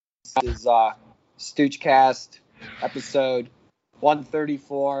This is Stoochcast, episode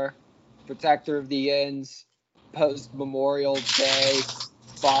 134, Protector of the Inns, post-Memorial Day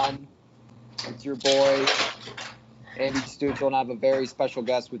fun. It's your boy, Andy Stoochel, and I have a very special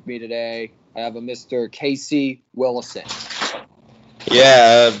guest with me today. I have a Mr. Casey Willison.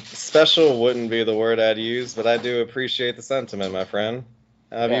 Yeah, special wouldn't be the word I'd use, but I do appreciate the sentiment, my friend.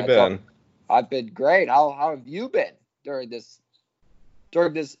 How have you been? I've been great. How have you been during these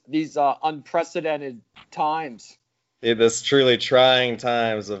unprecedented times? Yeah, this truly trying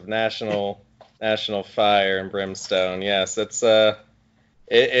times of national fire and brimstone. Yes, it's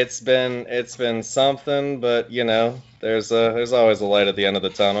been something, but you know, there's always a light at the end of the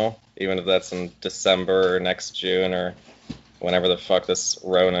tunnel, even if that's in December or next June or whenever the fuck this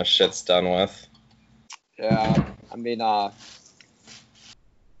Rona shit's done with. Yeah, I mean,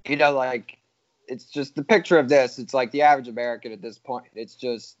 like, it's just the picture of this. It's like the average American at this point. It's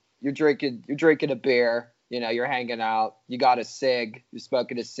just you're drinking a beer. You know, you're hanging out. You got a cig. You're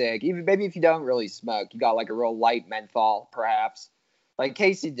smoking a cig. Even maybe if you don't really smoke, you got like a real light menthol, perhaps. Like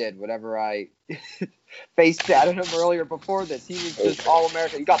Casey did whenever I faced at him earlier before this. He was just all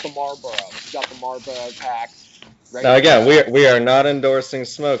American. You got the Marlboro. You got the Marlboro packs. Now again, we are not endorsing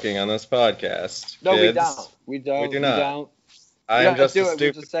smoking on this podcast. No, kids. We don't. We do not. I am just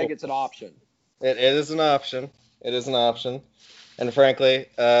We're just saying it's an option. It is an option. It is an option. And frankly,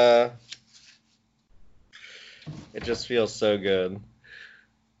 it just feels so good.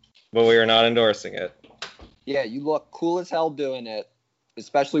 But we are not endorsing it. Yeah, you look cool as hell doing it,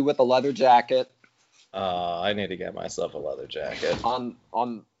 especially with a leather jacket. I need to get myself a leather jacket. On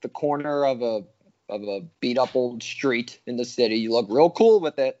the corner of a beat up old street in the city. You look real cool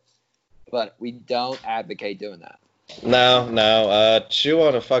with it, but we don't advocate doing that. No. Chew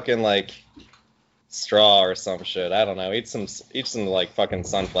on a fucking like straw or some shit. I don't know. Eat some like fucking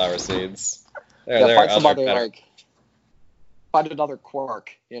sunflower seeds. Find another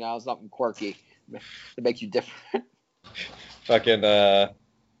quirk. You know, something quirky that makes you different. Fucking yeah,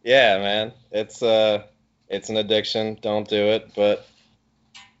 man. It's an addiction. Don't do it, but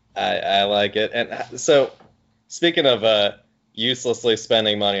I like it. And so, speaking of uselessly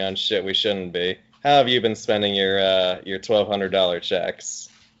spending money on shit we shouldn't be, how have you been spending your $1,200 checks?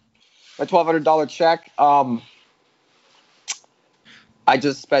 My $1,200 check. I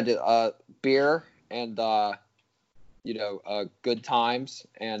just spent beer and good times,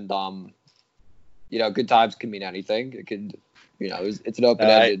 and good times can mean anything. It could, it's an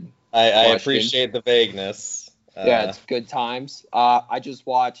open-ended. I appreciate the vagueness. Yeah, it's good times. I just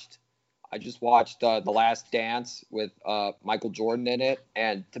watched The Last Dance with Michael Jordan in it,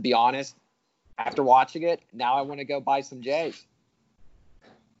 and to be honest, after watching it, now I want to go buy some J's.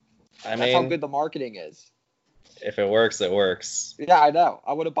 That's how good the marketing is. If it works, it works. Yeah, I know.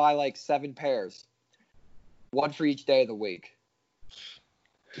 I want to buy like 7 pairs, one for each day of the week.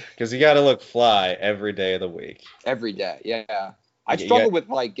 Because you got to look fly every day of the week. Every day, yeah. I struggle with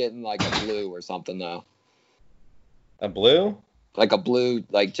like getting like a blue or something though. A blue? Like a blue,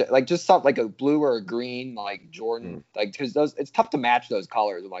 like just something like a blue or a green, like Jordan, like because it's tough to match those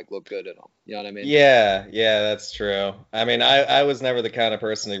colors and like look good in them. You know what I mean? Yeah, that's true. I mean, I was never the kind of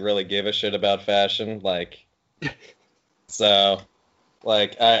person who really gave a shit about fashion, like, so,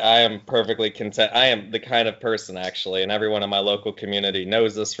 like, I am perfectly content. I am the kind of person, actually, and everyone in my local community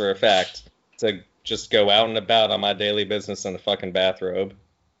knows this for a fact, to just go out and about on my daily business in a fucking bathrobe,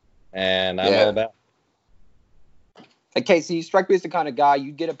 and I'm all about. Like, Casey, you strike me as the kind of guy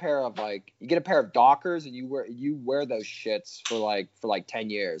you get a pair of Dockers and you wear those shits for 10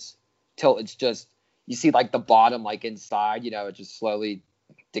 years till it's just you see like the bottom like inside, it just slowly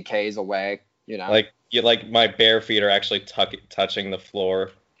decays away, Like my bare feet are actually touching the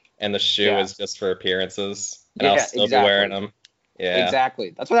floor, and the shoe is just for appearances, and I'll still be wearing them. Yeah, exactly.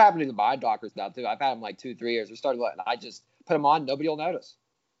 That's what happened to my Dockers now too. I've had them like 2-3 years. They're starting to and I just put them on, nobody will notice,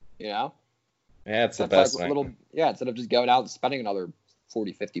 Yeah, it's the best thing. Instead of just going out and spending another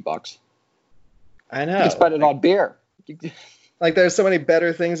 $40-$50. I know. You can spend it on beer. Like, there's so many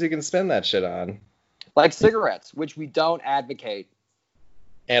better things you can spend that shit on. Like cigarettes, which we don't advocate.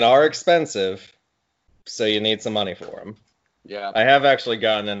 And are expensive, so you need some money for them. Yeah. I have actually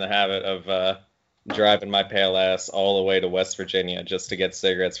gotten in the habit of driving my pale ass all the way to West Virginia just to get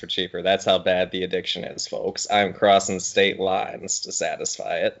cigarettes for cheaper. That's how bad the addiction is, folks. I'm crossing state lines to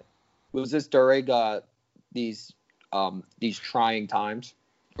satisfy it. Was this during these trying times,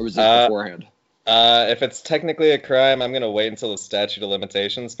 or was this beforehand? If it's technically a crime, I'm gonna wait until the statute of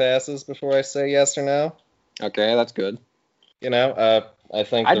limitations passes before I say yes or no. Okay, that's good. I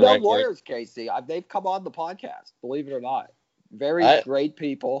think I know lawyers, Casey. They've come on the podcast, believe it or not. Very great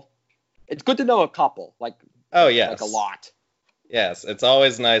people. It's good to know a couple, Oh, yes. like a lot. Yes, it's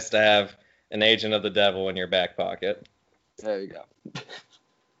always nice to have an agent of the devil in your back pocket. There you go.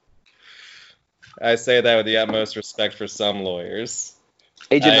 I say that with the utmost respect for some lawyers.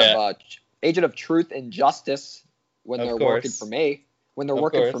 Agent of truth and justice when they're working for me. When they're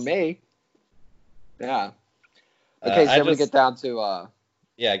working for me. Yeah. Okay, so we're going to get down to...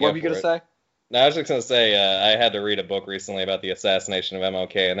 yeah, what were you going to say? No, I was just going to say, I had to read a book recently about the assassination of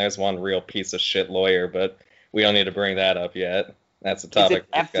MLK, and there's one real piece of shit lawyer, but we don't need to bring that up yet. That's a topic. Is it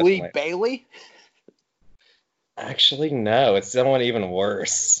F. Lee Bailey? Actually, no. It's someone even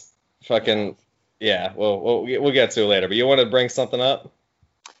worse. Fucking, yeah. Well, we'll get to it later. But you want to bring something up?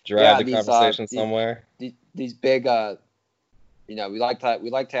 Drive the conversation somewhere? These big, we like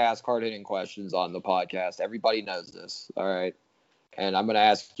to ask hard-hitting questions on the podcast. Everybody knows this, all right? And I'm going to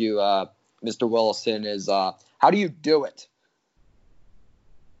ask you, Mr. Willison, how do you do it?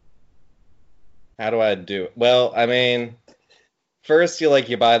 How do I do it? Well, I mean, first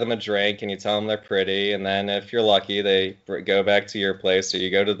you buy them a drink and you tell them they're pretty, and then if you're lucky, they go back to your place or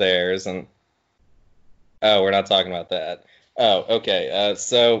you go to theirs. And oh, we're not talking about that. Oh, okay.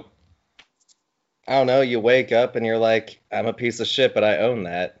 So I don't know. You wake up and you're like, I'm a piece of shit, but I own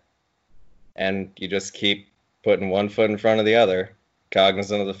that, and you just keep putting one foot in front of the other,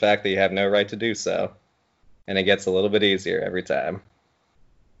 cognizant of the fact that you have no right to do so, and it gets a little bit easier every time.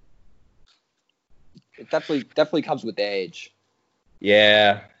 It definitely comes with age.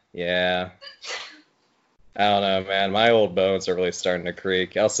 Yeah. I don't know, man. My old bones are really starting to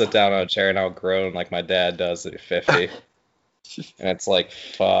creak. I'll sit down on a chair and I'll groan like my dad does at 50. And it's like,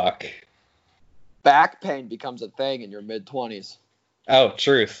 fuck. Back pain becomes a thing in your mid-20s. Oh,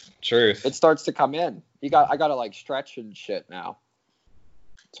 truth. It starts to come in. I gotta stretch and shit now.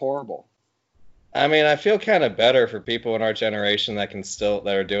 It's horrible. I mean, I feel kind of better for people in our generation that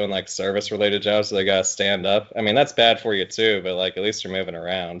are doing service-related jobs, so they gotta stand up. I mean, that's bad for you too, but at least you're moving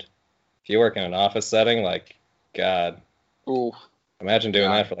around. If you work in an office setting, God. Ooh. Imagine doing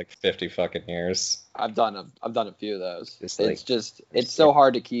that for 50 fucking years. I've done a few of those. It's so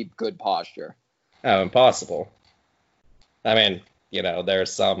hard to keep good posture. Oh, impossible. I mean, there are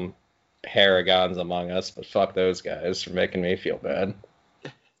some paragons among us, but fuck those guys for making me feel bad.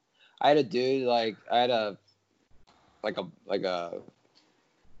 I had a dude I had a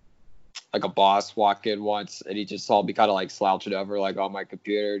boss walk in once, and he just saw me kind of slouching over on my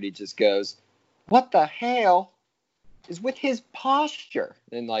computer, and he just goes, "What the hell is with his posture?"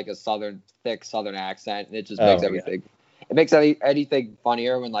 in a thick southern accent, and it just makes everything. God. It makes anything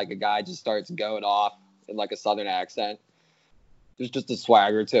funnier when a guy just starts going off in a southern accent. There's just a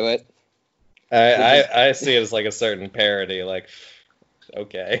swagger to it. I see it as a certain parody.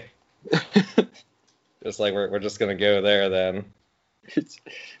 Okay. Just we're just gonna go there then.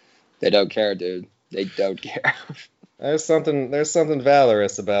 They don't care, dude. They don't care. There's something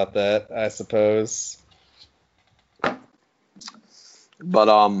valorous about that, I suppose.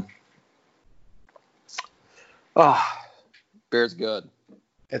 But beer's good.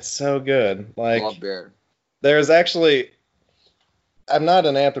 It's so good. I love beer. There's actually, I'm not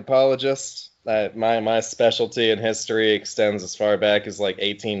an anthropologist. My specialty in history extends as far back as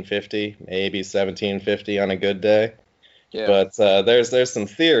 1850, maybe 1750 on a good day. Yeah. But there's some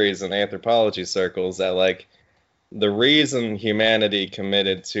theories in anthropology circles that the reason humanity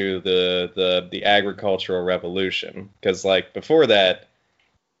committed to the agricultural revolution, because before that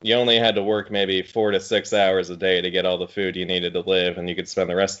you only had to work maybe 4 to 6 hours a day to get all the food you needed to live, and you could spend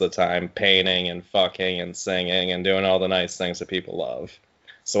the rest of the time painting and fucking and singing and doing all the nice things that people love.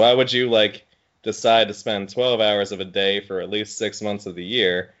 So why would you decide to spend 12 hours of a day for at least 6 months of the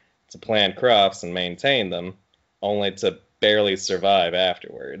year to plant crops and maintain them, only to barely survive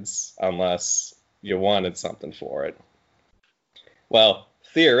afterwards, unless you wanted something for it? Well,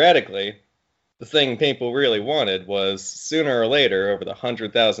 theoretically, the thing people really wanted was, sooner or later, over the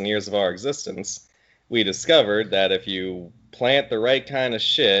 100,000 years of our existence, we discovered that if you plant the right kind of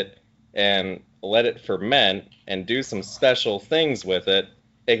shit and let it ferment and do some special things with it,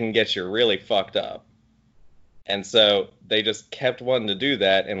 it can get you really fucked up. And so they just kept wanting to do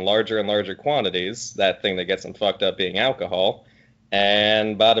that in larger and larger quantities, that thing that gets them fucked up being alcohol,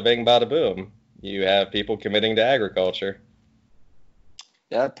 and bada bing, bada boom, you have people committing to agriculture.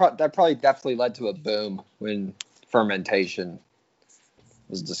 Yeah, that probably definitely led to a boom when fermentation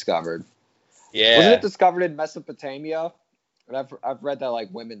was discovered. Yeah. Wasn't it discovered in Mesopotamia? And I've read that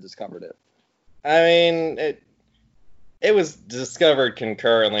women discovered it. I mean, it was discovered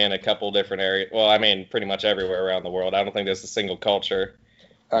concurrently in a couple different areas. Well, I mean, pretty much everywhere around the world. I don't think there's a single culture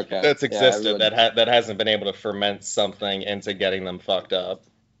that's existed that hasn't been able to ferment something into getting them fucked up.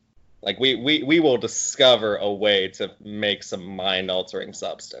 Like we will discover a way to make some mind-altering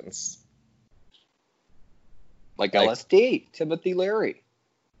substance. Like LSD, Timothy Leary.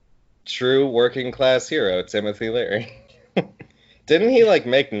 True working class hero, Timothy Leary. Didn't he like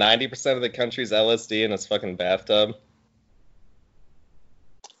make 90% of the country's LSD in his fucking bathtub?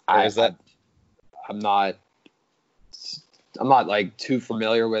 Or is that? I'm not like too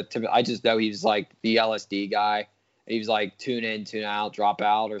familiar with Tim. I just know he's like the LSD guy. He was like tune in, tune out, drop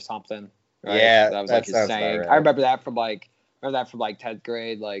out or something. Right? Yeah, that was like his saying. Right. I remember that from like 10th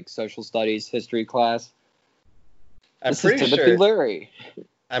grade, like social studies history class. I'm pretty sure Timothy Leary.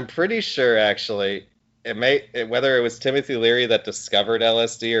 I'm pretty sure actually whether it was Timothy Leary that discovered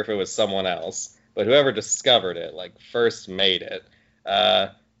LSD or if it was someone else, but whoever discovered it, like first made it,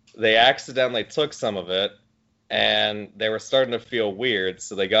 they accidentally took some of it and they were starting to feel weird,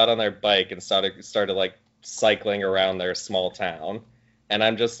 so they got on their bike and started like cycling around their small town. And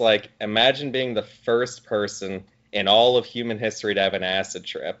I'm just like, imagine being the first person in all of human history to have an acid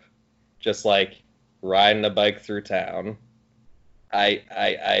trip, just like riding a bike through town.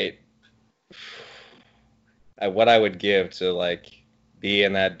 What I would give to like be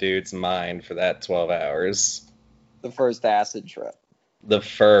in that dude's mind for that 12 hours. The first acid trip. The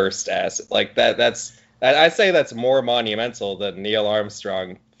first acid, like I say that's more monumental than Neil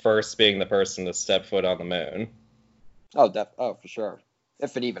Armstrong first being the person to step foot on the moon. Oh, for sure.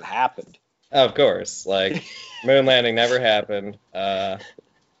 If it even happened. Of course, like moon landing never happened.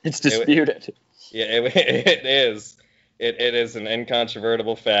 It's disputed. It is. It is an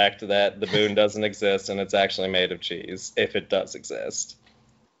incontrovertible fact that the moon doesn't exist and it's actually made of cheese, if it does exist.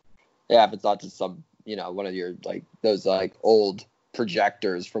 Yeah, if it's not just some, one of your, like, those, like, old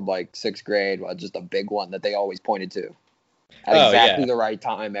projectors from, like, 6th grade, just a big one that they always pointed to. At exactly the right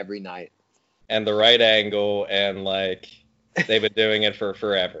time every night. And the right angle, and, like, they've been doing it for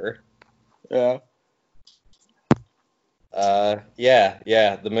forever. Yeah.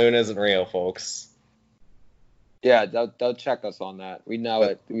 Yeah, the moon isn't real, folks. Yeah, they'll check us on that. We know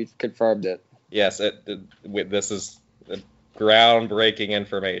it. We've confirmed it. Yes, this is groundbreaking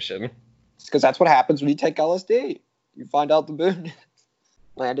information. Because that's what happens when you take LSD. You find out the moon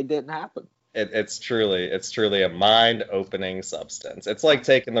landing didn't happen. It's truly a mind-opening substance. It's like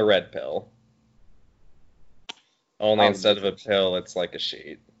taking the red pill. Only instead of a pill, it's like a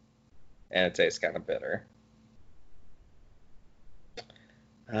sheet. And it tastes kind of bitter.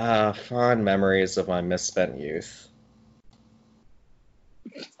 Fond memories of my misspent youth.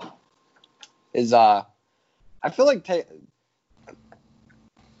 I feel like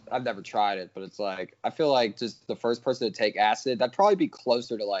I've never tried it, but it's like I feel like just the first person to take acid, that'd probably be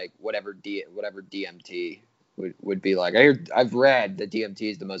closer to like whatever DMT would be like. I've read that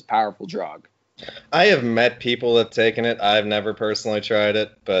DMT is the most powerful drug. I have met people that have taken it. I've never personally tried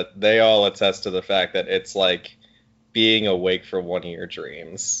it, but they all attest to the fact that it's like being awake for one of your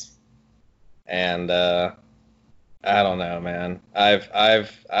dreams. And I don't know, man.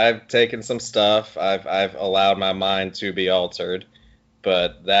 I've taken some stuff. I've allowed my mind to be altered,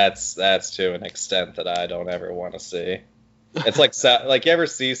 but that's to an extent that I don't ever want to see. It's like you ever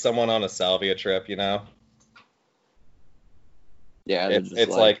see someone on a salvia trip, Yeah,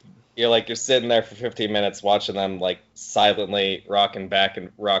 it's like you're sitting there for 15 minutes watching them like silently rock back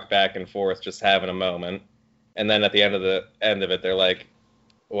and forth, just having a moment. And then at the end of it, they're like,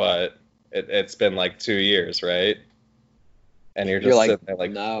 "What? It's been like 2 years, right?" And you're just sitting there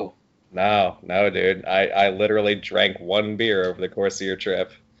like, "No, dude. I literally drank one beer over the course of your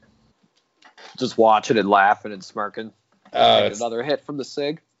trip." Just watching and laughing and smirking. Another hit from the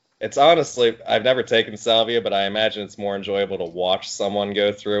cig. It's honestly, I've never taken salvia, but I imagine it's more enjoyable to watch someone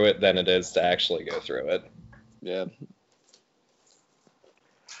go through it than it is to actually go through it. Yeah.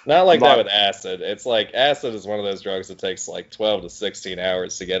 Not like that with acid. It's like acid is one of those drugs that takes like 12 to 16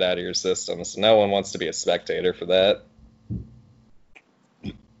 hours to get out of your system, so no one wants to be a spectator for that.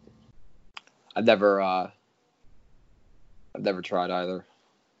 I've never tried either.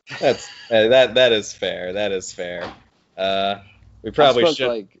 That is fair. That is fair. We probably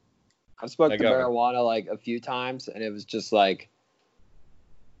should. I've smoked the marijuana like a few times, and it was just like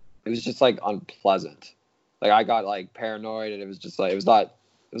unpleasant. Like I got like paranoid, and it was just like it was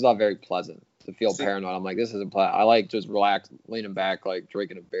not very pleasant to feel paranoid. I'm like, this isn't pleasant. I like just relax, leaning back, like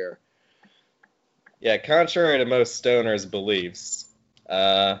drinking a beer. Yeah, contrary to most stoners' beliefs,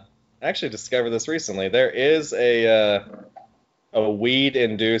 I actually discovered this recently. There is a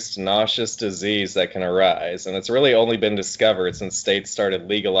weed-induced nauseous disease that can arise, and it's really only been discovered since states started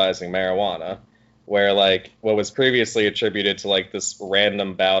legalizing marijuana, where like what was previously attributed to like this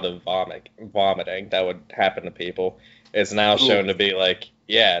random bout of vomiting that would happen to people is now shown to be like,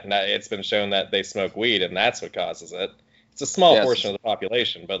 yeah, now it's been shown that they smoke weed and that's what causes it. It's a small portion of the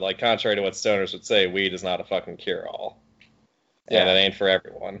population, but like contrary to what stoners would say, weed is not a fucking cure-all. And it ain't for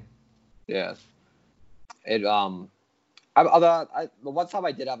everyone. Yeah. The one time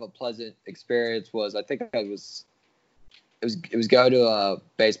I did have a pleasant experience was, I think it was go to a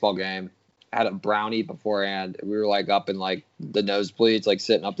baseball game. I had a brownie beforehand. We were like up in like the nosebleeds, like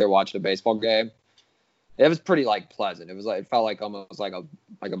sitting up there watching a baseball game. It was pretty like pleasant. It felt like almost like a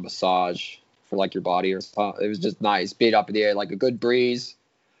massage for like your body or something. It was just nice, beat up in the air, like a good breeze.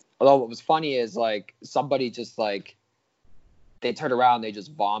 Although what was funny is like somebody just like they turned around, and they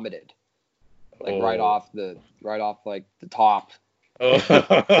just vomited, like right off like the top.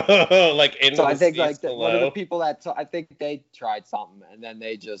 Oh, like into so I think the like one of the people that I think they tried something and then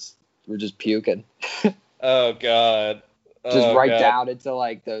they just were just puking. Oh god. Just right down into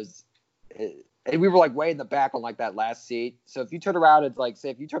like those. And we were like way in the back on like that last seat. So if you turn around, it's like,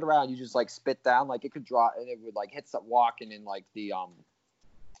 say if you turn around, you just like spit down, like it could drop and it would like hit some walking in like the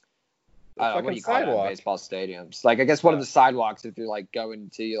what do you call it in baseball stadiums? Like I guess one of the sidewalks if you're like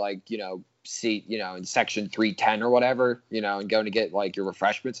going to like, you know, seat, you know, in section 310 or whatever, you know, and going to get like your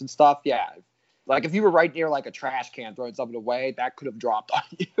refreshments and stuff. Yeah. Like if you were right near like a trash can throwing something away, that could have dropped on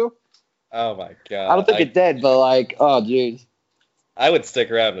you. Oh my god. I don't think it did, but like, oh geez. I would stick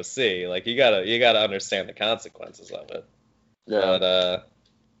around to see. Like you gotta understand the consequences of it. Yeah. But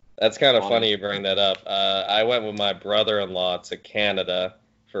that's kind of funny you bring that up. I went with my brother-in-law to Canada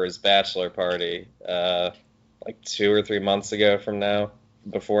for his bachelor party like 2 or 3 months ago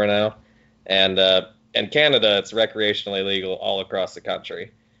before now. And in Canada, it's recreationally legal all across the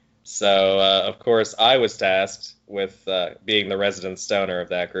country. So, of course, I was tasked with, being the resident stoner of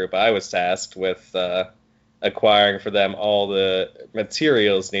that group, I was tasked with acquiring for them all the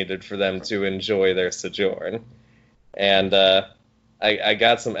materials needed for them to enjoy their sojourn. And I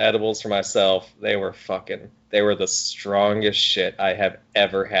got some edibles for myself. They were the strongest shit I have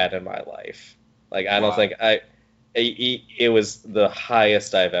ever had in my life. Like, I don't think it was the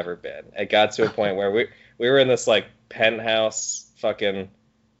highest I've ever been. It got to a point where we were in this, like, penthouse fucking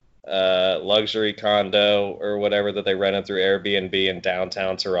luxury condo or whatever that they rented through Airbnb in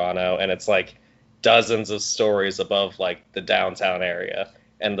downtown Toronto, and it's, like, dozens of stories above, like, the downtown area.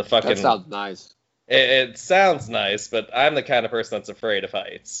 And the fucking... That sounds nice. It sounds nice, but I'm the kind of person that's afraid of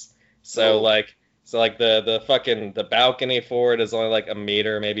heights. So, the balcony for it is only, like, a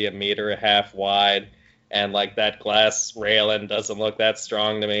meter, maybe a meter and a half wide. And, like, that glass railing doesn't look that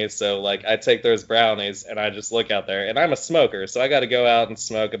strong to me. So, like, I take those brownies and I just look out there. And I'm a smoker, so I got to go out and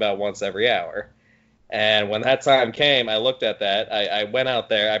smoke about once every hour. And when that time came, I looked at that. I went out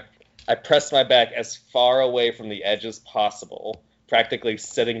there. I pressed my back as far away from the edge as possible, practically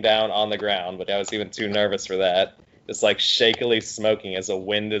sitting down on the ground. But I was even too nervous for that. Just, like, shakily smoking as the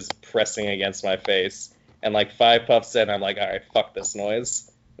wind is pressing against my face. And, like, 5 puffs in, I'm like, all right, fuck this noise.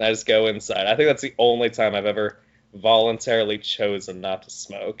 And I just go inside. I think that's the only time I've ever voluntarily chosen not to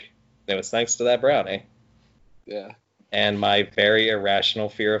smoke. It was thanks to that brownie. Yeah. And my very irrational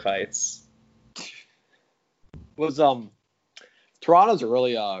fear of heights. Toronto's a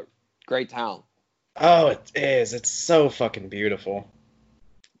really great town. Oh, it is. It's so fucking beautiful.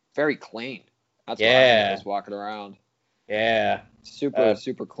 Very clean. That's why I was walking around. Yeah.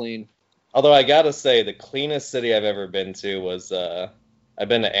 Super clean. Although I gotta say, the cleanest city I've ever been to was I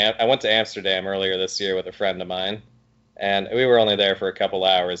went to Amsterdam earlier this year with a friend of mine, and we were only there for a couple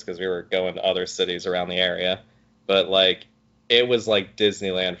hours because we were going to other cities around the area. But, like, it was like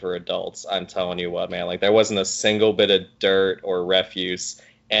Disneyland for adults. I'm telling you what, man. Like, there wasn't a single bit of dirt or refuse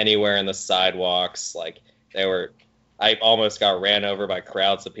anywhere in the sidewalks. Like, I almost got ran over by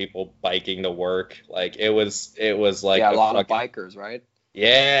crowds of people biking to work. Like, it was like a lot of bikers, right?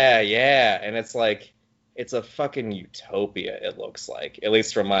 Yeah, and it's like, it's a fucking utopia, it looks like. At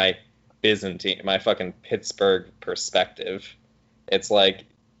least from my fucking Pittsburgh perspective. It's like,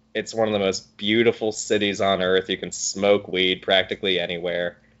 it's one of the most beautiful cities on earth. You can smoke weed practically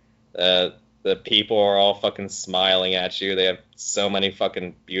anywhere. The people are all fucking smiling at you. They have so many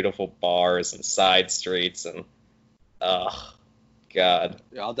fucking beautiful bars and side streets and, oh, God.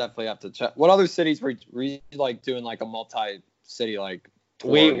 Yeah, I'll definitely have to check. What other cities were you like doing like a multi-city like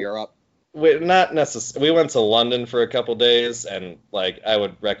tour in Europe? Not necessarily. We went to London for a couple days, and, like, I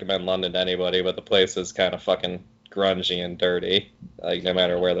would recommend London to anybody, but the place is kind of fucking grungy and dirty, like, no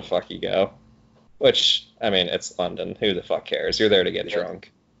matter where the fuck you go. Which, I mean, it's London. Who the fuck cares? You're there to get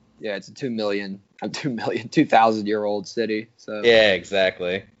drunk. Yeah, it's a 2,000-year-old city. So yeah,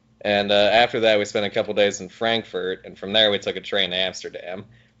 exactly. And after that, we spent a couple days in Frankfurt, and from there we took a train to Amsterdam.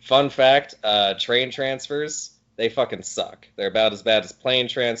 Fun fact, train transfers they fucking suck. They're about as bad as plane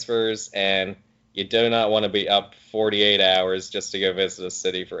transfers, and you do not want to be up 48 hours just to go visit a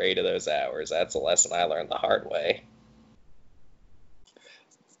city for 8 of those hours. That's a lesson I learned the hard way.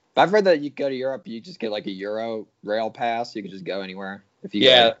 I've read that you go to Europe, you just get like a Euro rail pass. You can just go anywhere if you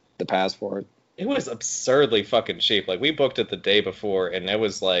Yeah. get the pass for it. It was absurdly fucking cheap. Like, we booked it the day before, and it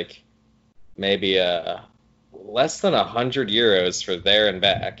was like maybe less than 100 euros for there and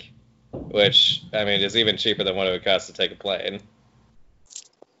back, which, I mean, is even cheaper than what it would cost to take a plane.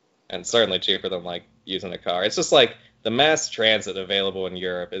 And certainly cheaper than, like, using a car. It's just like the mass transit available in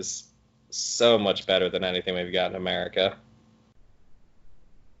Europe is so much better than anything we've got in America.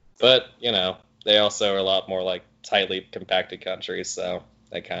 But, you know, they also are a lot more, like, tightly compacted countries, so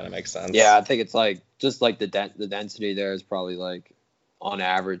that kind of makes sense. Yeah, I think it's like just like the density there is probably like on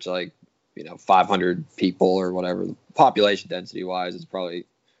average like 500 people or whatever. Population density wise is probably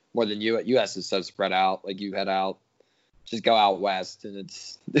more than U.S. is so spread out. Like you head out, just go out west and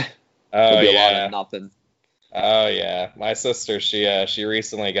it's Oh, a yeah. lot of nothing. Oh, yeah. My sister, she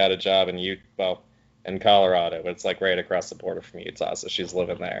recently got a job in Colorado, but it's like right across the border from Utah, so she's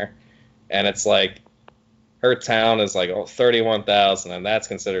living there. And it's like her town is like 31,000, and that's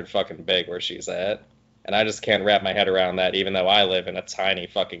considered fucking big where she's at. And I just can't wrap my head around that, even though I live in a tiny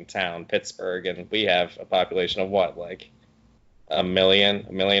fucking town, Pittsburgh, and we have a population of what, like a million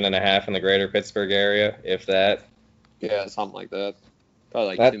and a half in the greater Pittsburgh area, if that. Yeah, something like that.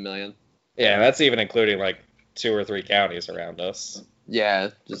 Probably like 2 million. Yeah, that's even including like 2 or 3 counties around us. Yeah,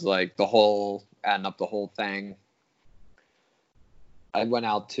 just like adding up the whole thing. I went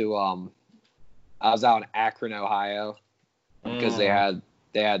out to I was out in Akron, Ohio, because they had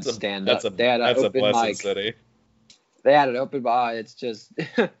stand up. They had an open mic. City. They had an open mic. It's just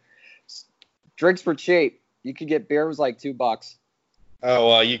drinks were cheap. You could get beer was like $2. Oh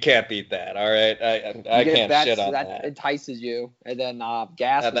well, you can't beat that. All right, I can't shit on that. That entices you, and then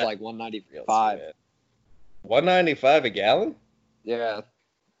gas was like $1.95. $1.95 a gallon? Yeah.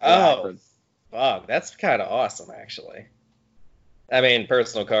 Oh, fuck, that's kind of awesome, actually. I mean,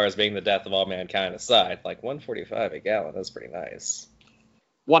 personal cars being the death of all mankind aside, like $1.45 a gallon, that's pretty nice.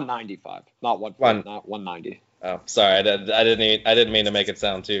 $1.95, not $1.90. Oh, sorry, I didn't mean to make it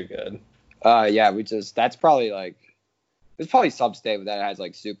sound too good. Yeah, that's probably like, there's probably some state that has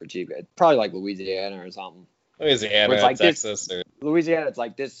like super cheap. It's probably like Louisiana or something. Louisiana, like Texas, Louisiana. It's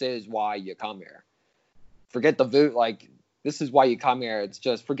like, this is why you come here. Forget the voodoo. Like, this is why you come here. It's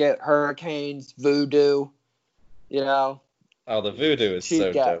just forget hurricanes, voodoo. Oh, the voodoo is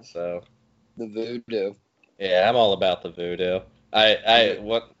so dope, though. The voodoo. Yeah, I'm all about the voodoo.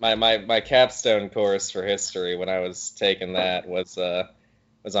 My capstone course for history when I was taking that was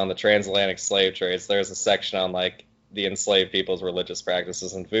on the transatlantic slave trades. There's a section on like the enslaved people's religious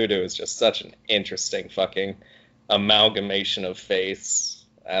practices, and voodoo is just such an interesting fucking amalgamation of faiths.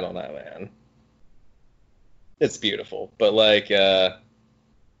 I don't know, man. It's beautiful, but like I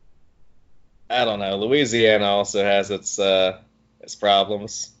don't know. Louisiana also has its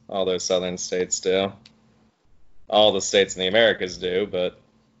problems. All those southern states do. All the states in the Americas do, but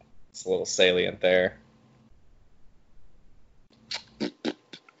it's a little salient there. But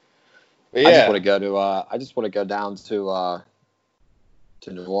yeah. I just want to go down to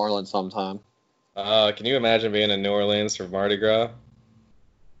New Orleans sometime. Can you imagine being in New Orleans for Mardi Gras?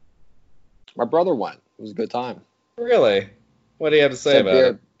 My brother went. It was a good time. Really? What do you have to say about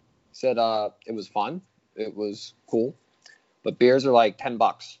it? Said it was fun. It was cool. But beers are like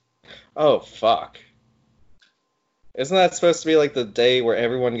 $10. Oh, fuck. Isn't that supposed to be like the day where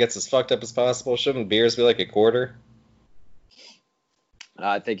everyone gets as fucked up as possible? Shouldn't beers be like a quarter?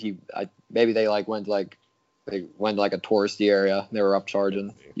 I think maybe they went to a touristy area. They were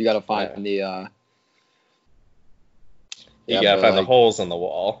upcharging. You got to find the. You gotta find the holes in the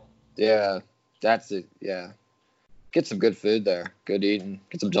wall. Yeah, that's it. Yeah, get some good food there. Good eating.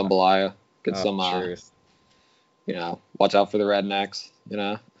 Get some jambalaya. Get some. Watch out for the rednecks.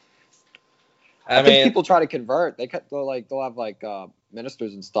 I think people try to convert. They'll have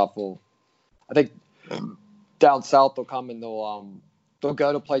ministers and stuff. I think down south they'll come and they'll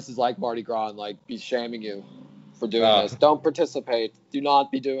go to places like Mardi Gras and be shaming you for doing this. Don't participate. Do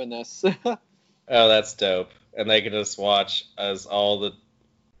not be doing this. Oh, that's dope. And they can just watch as all the.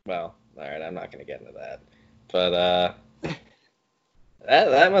 Well, all right, I'm not gonna get into that, but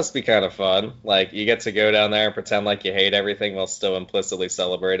that must be kind of fun. Like you get to go down there and pretend like you hate everything while still implicitly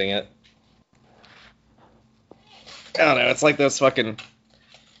celebrating it. I don't know. It's like those fucking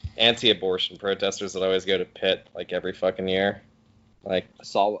anti-abortion protesters that always go to Pitt every fucking year. I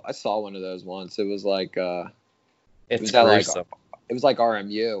saw one of those once. It was it's gruesome. It was like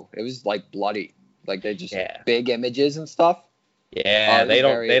RMU. It was bloody. Like they just Yeah. big images and stuff. Yeah, it they was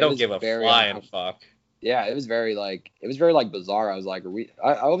don't very- they it don't was give a very flying uncomfortable. fuck. Yeah, it was very like bizarre. I was like,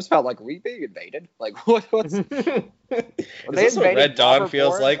 I always felt like, are we being invaded? Like what's Is are they this what invading Red Dawn Robert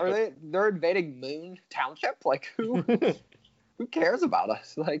feels Forest? like? They're invading Moon Township? Like who cares about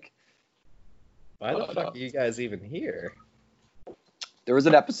us? Like Why I the don't fuck know. are you guys even here? There was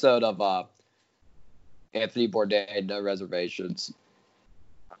an episode of Anthony Bourdain, No Reservations,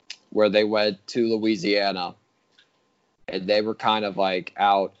 where they went to Louisiana and they were kind of like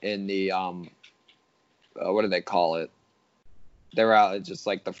out in the what do they call it? They were out in just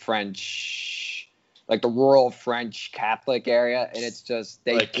like the French, like the rural French Catholic area, and it's just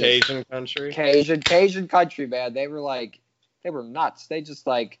Like Cajun country? Cajun country, man. They were nuts. They just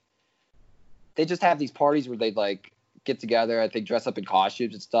have these parties where they like get together. I think dress up in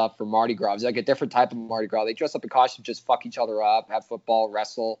costumes and stuff for Mardi Gras. It's like a different type of Mardi Gras. They dress up in costumes, just fuck each other up, have football,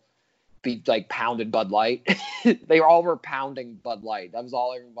 wrestle, be like pounded Bud Light. They all were pounding Bud Light. That was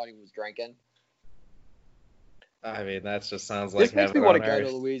all everybody was drinking. I mean, that just sounds like This makes me heaven want on to go to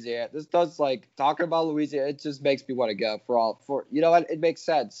earth. Louisiana. This does like talking about Louisiana. It just makes me want to go for you know what? It makes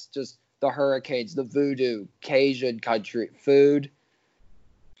sense. Just the hurricanes, the voodoo, Cajun country, food.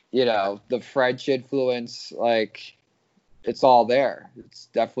 You know, the French influence. Like, it's all there. It's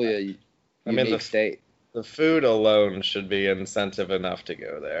definitely a I mean, unique state. The food alone should be incentive enough to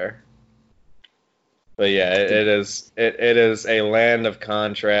go there. But yeah, it is a land of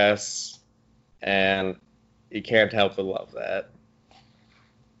contrasts, and you can't help but love that.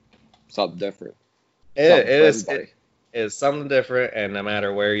 Something different. It Something for is everybody. it is something different, and no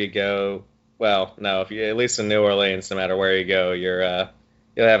matter where you go, well, no, if you at least in New Orleans, no matter where you go, you'll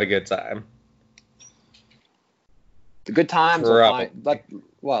have a good time. The good times will Probably. find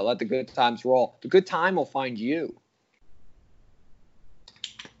let the good times roll. The good time will find you.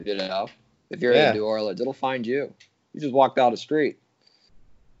 You know, if you're Yeah. in New Orleans, it'll find you. You just walk down the street,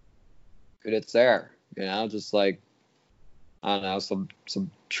 and it's there. You know, just like I don't know,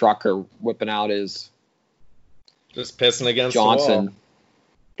 some trucker whipping out his Just pissing against the Johnson.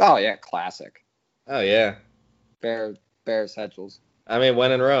 Oh yeah, classic. wall. Oh yeah. Bare essentials. I mean,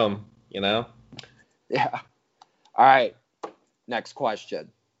 when in Rome, you know. Yeah. All right. Next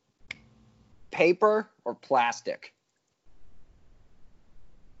question. Paper or plastic?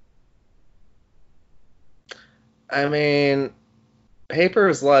 I mean, paper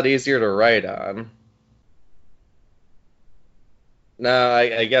is a lot easier to write on. No,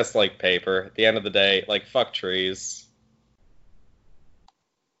 I guess like paper. At the end of the day, like fuck trees.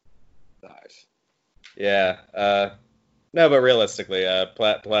 Nice. Yeah. No, but realistically,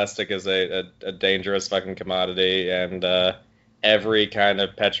 plastic is a dangerous fucking commodity, and every kind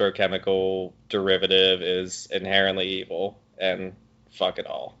of petrochemical derivative is inherently evil. And fuck it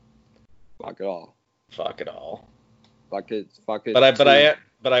all. Fuck it all. Fuck it all. Fuck it.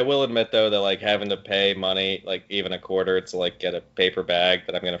 But I will admit though that like having to pay money, like even a quarter, to like get a paper bag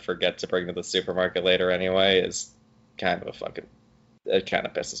that I'm gonna forget to bring to the supermarket later anyway is kind of it kind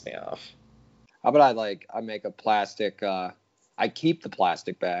of pisses me off. How about I make a plastic, I keep the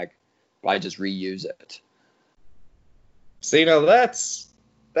plastic bag, but I just reuse it. So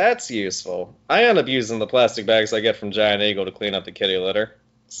that's useful. I end up using the plastic bags I get from Giant Eagle to clean up the kitty litter.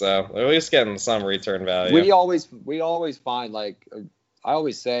 So at least getting some return value. We always find I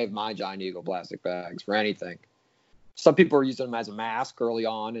always save my Giant Eagle plastic bags for anything. Some people are using them as a mask early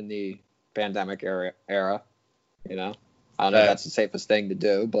on in the pandemic era. You know, I don't know if that's the safest thing to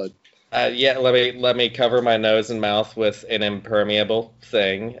do, but yeah, let me cover my nose and mouth with an impermeable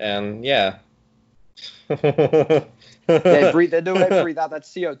thing, and yeah. they breathe out that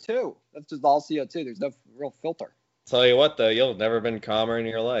CO2. That's just all CO2. There's no real filter. Tell you what though, you'll never been calmer in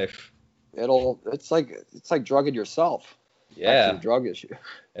your life. It's like drugging yourself. Yeah. Back to the drug issue.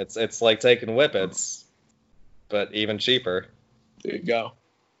 It's like taking whippets, but even cheaper. There you go.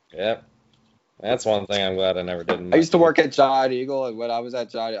 Yep. That's one thing I'm glad I never did. I used to work at Giant Eagle, and when I was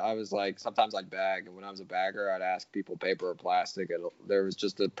at Giant, I was like, sometimes I'd bag, and when I was a bagger, I'd ask people paper or plastic. And there was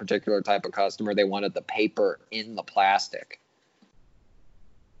just a particular type of customer, they wanted the paper in the plastic.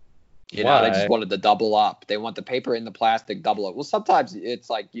 You know, they just wanted to double up. They want the paper in the plastic, double up. Well, sometimes it's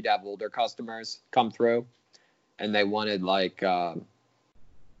like you'd have older customers come through, and they wanted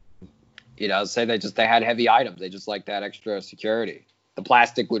you know, say they had heavy items. They just like that extra security. The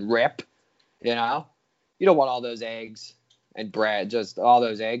plastic would rip. You know, you don't want all those eggs and bread, just all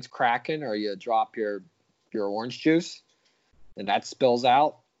those eggs cracking, or you drop your orange juice and that spills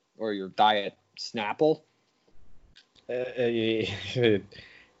out, or your diet Snapple.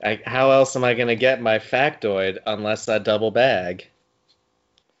 How else am I going to get my factoid unless I double bag?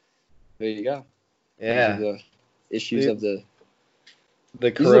 There you go. These are Yeah. the issues of The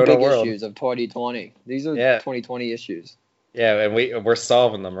these are the Corona big world. issues of 2020. These are Yeah. 2020 issues. Yeah, and we're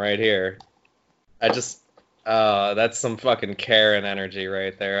solving them right here. That's some fucking Karen energy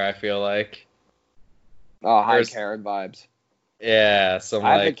right there, I feel like. Oh, hi There's, Karen vibes. yeah, some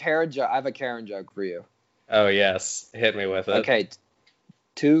I have like, a Karen joke for you. oh yes, hit me with it. Okay,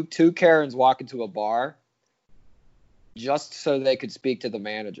 two Karens walk into a bar just so they could speak to the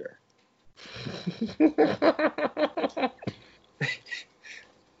manager.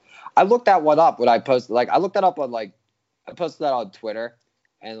 I looked that one up when I posted. Like, I looked that up on I posted that on Twitter,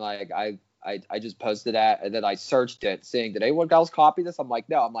 and like I just posted that, and then I searched it, saying, did anyone else copy this? I'm like,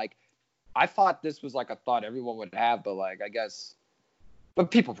 no. I'm like, I thought this was like a thought everyone would have, but like I guess,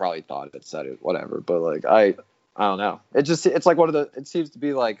 but people probably thought it said it, whatever. But like I don't know. It's like it seems to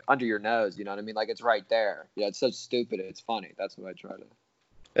be like under your nose. You know what I mean? Like it's right there. Yeah, it's so stupid. It's funny. That's what I try to.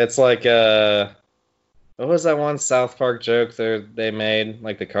 It's like what was that one South Park joke they made?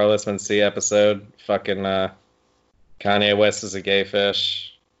 Like the Carlos Mencia episode? Fucking Kanye West is a gay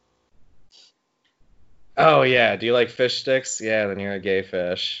fish. Oh yeah, do you like fish sticks? Yeah, then you're a gay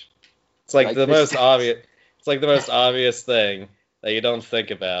fish. It's like the most obvious. It's like the most obvious thing that you don't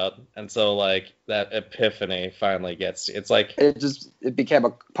think about until like that epiphany finally gets you. It's like it became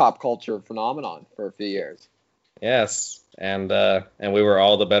a pop culture phenomenon for a few years. Yes, and we were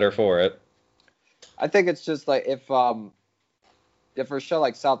all the better for it. I think it's just like if for a show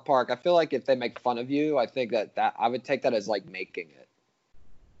like South Park, I feel like if they make fun of you, I think that I would take that as like making it.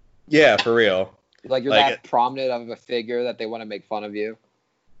 Yeah, for real. Like you're that prominent of a figure that they want to make fun of you.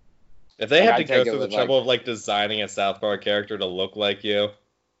 If they have to go through the trouble of like designing a South Park character to look like you,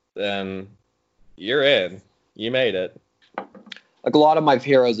 then you're in. You made it. Like a lot of my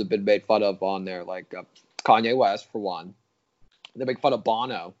heroes have been made fun of on there, like Kanye West for one. They make fun of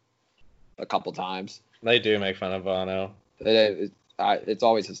Bono a couple times. They do make fun of Bono. It's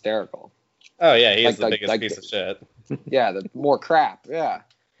always hysterical. Oh yeah, he is the biggest piece of shit. Yeah, the more crap. Yeah.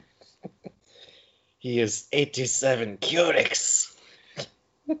 He is 87 Curix.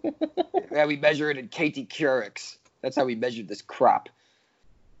 Yeah, we measure it in KT Curix. That's how we measured this crop.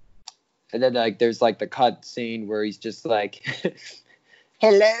 And then like there's like the cut scene where he's just like,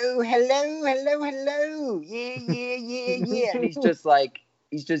 hello, hello, hello, hello, yeah, and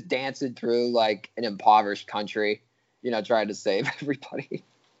he's just dancing through like an impoverished country, trying to save everybody.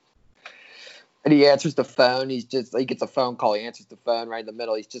 And he answers the phone. He gets a phone call. He answers the phone right in the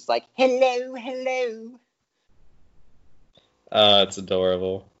middle. He's just like, hello, hello. It's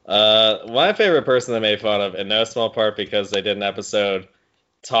adorable. My favorite person they made fun of, in no small part because they did an episode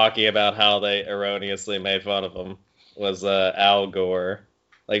talking about how they erroneously made fun of him, was Al Gore.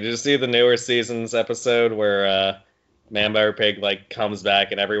 Like, did you see the newer seasons episode where Man Bear Pig like comes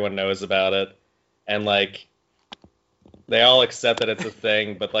back and everyone knows about it, and like they all accept that it's a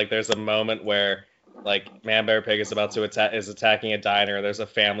thing, but like there's a moment where like Man Bear Pig is about to attacking a diner. There's a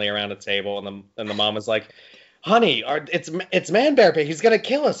family around a table, and the mom is like, "Honey, it's Man Bear Pig. He's gonna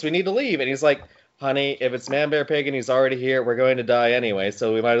kill us. We need to leave." And he's like, "Honey, if it's Man Bear Pig and he's already here, we're going to die anyway,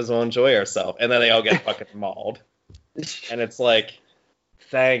 so we might as well enjoy ourselves." And then they all get fucking mauled. And it's like,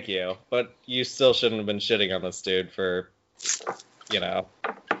 thank you, but you still shouldn't have been shitting on this dude for, I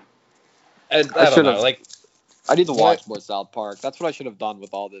don't know, like. I need to watch more South Park. That's what I should have done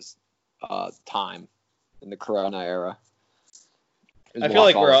with all this time in the Corona era. I feel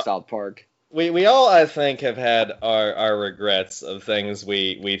like we're all, South Park. We all, I think, have had our regrets of things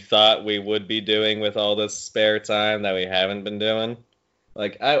we thought we would be doing with all this spare time that we haven't been doing.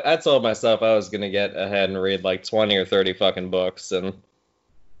 Like, I told myself I was going to get ahead and read like 20 or 30 fucking books, and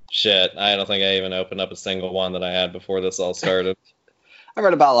shit, I don't think I even opened up a single one that I had before this all started. I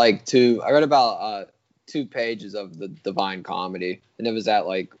read about 2 pages of the Divine Comedy, and it was at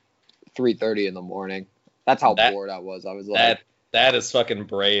like 3:30 in the morning. That's how bored I was. I was like, that is fucking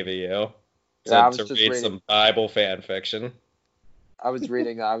brave of you to read some Bible fan fiction. I was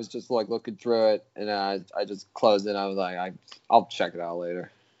just like looking through it, and I just closed it. I was like, I'll check it out later.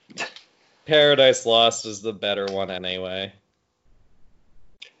 Paradise Lost is the better one anyway.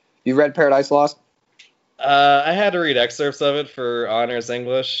 You read Paradise Lost? I had to read excerpts of it for honors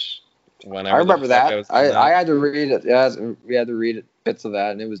English. I remember that. I had to read it. Yeah, we had to read bits of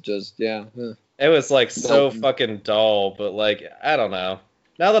that, and it was just It was like so fucking dull, but like I don't know.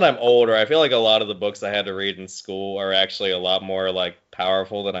 Now that I'm older, I feel like a lot of the books I had to read in school are actually a lot more like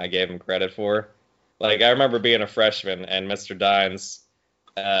powerful than I gave them credit for. Like I remember being a freshman, and Mr. Dines,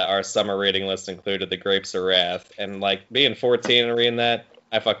 our summer reading list included The Grapes of Wrath, and like being 14 and reading that,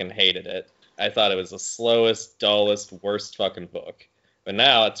 I fucking hated it. I thought it was the slowest, dullest, worst fucking book. But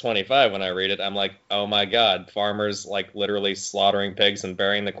now at 25, when I read it, I'm like, oh my god, farmers like literally slaughtering pigs and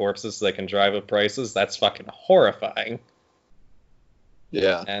burying the corpses so they can drive up prices. That's fucking horrifying.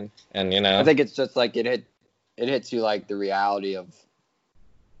 Yeah. And I think it's just like it hits you like the reality of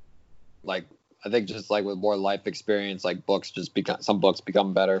like I think just like with more life experience, like some books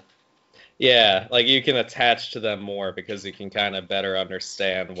become better. Yeah, like you can attach to them more because you can kind of better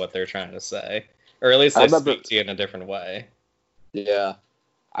understand what they're trying to say, or at least they speak to you in a different way. Yeah,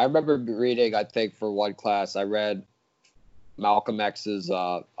 I remember reading. I think for one class, I read Malcolm X's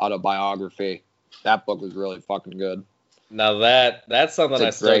autobiography. That book was really fucking good. Now that's something I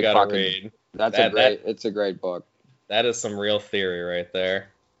still gotta read. It's a great book. That is some real theory right there.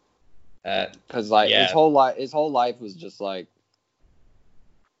 Because like his whole life was just like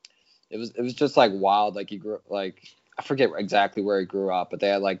it was just like wild. Like he grew like I forget exactly where he grew up, but they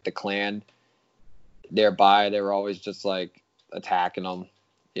had like the Klan nearby. They were always just like attacking him,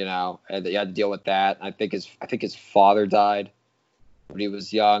 you know, and he had to deal with that. I think his father died when he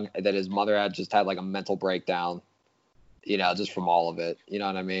was young, and then his mother had like a mental breakdown, you know, just from all of it. You know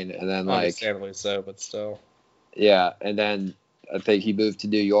what I mean? And then like understandably so, but still. Yeah, and then I think he moved to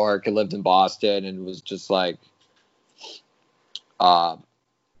New York and lived in Boston and was just like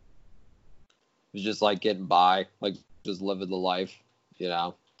getting by, like just living the life, you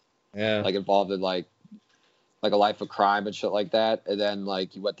know. Yeah. Like involved in like a life of crime and shit like that. And then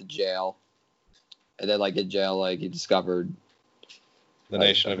like he went to jail. And then like in jail like he discovered the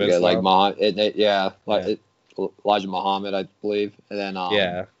Nation of Islam. Like Elijah Muhammad, I believe. And then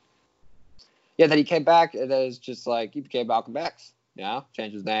yeah, then he came back and then it's just like he became Malcolm X, you know,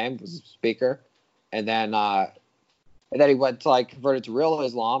 changed his name, was a speaker. And then he went to like converted to real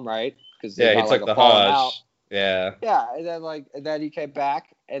Islam, right? Because he took like the Hajj. Yeah. Yeah, and then he came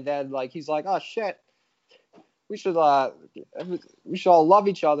back, and then like he's like, oh shit, we should all love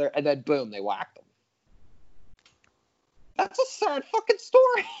each other, and then boom, they whacked him. That's a sad fucking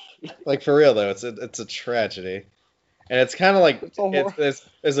story. Like for real though, it's a tragedy, and it's kind of like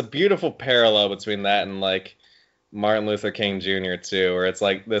there's a beautiful parallel between that and like Martin Luther King Jr. too, where it's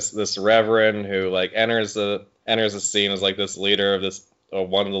like this reverend who like enters the scene as like this leader of this. Or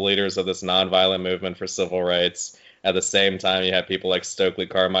one of the leaders of this nonviolent movement for civil rights. At the same time, you have people like Stokely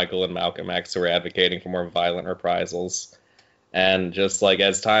Carmichael and Malcolm X who are advocating for more violent reprisals. And just like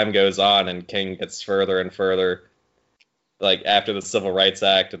as time goes on and King gets further and further, like after the Civil Rights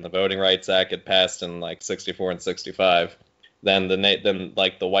Act and the Voting Rights Act had passed in like 64 and 65, then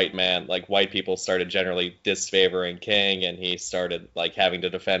white people started generally disfavoring King, and he started like having to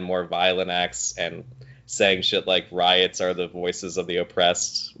defend more violent acts and saying shit like riots are the voices of the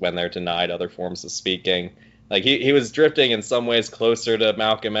oppressed when they're denied other forms of speaking. Like he was drifting in some ways closer to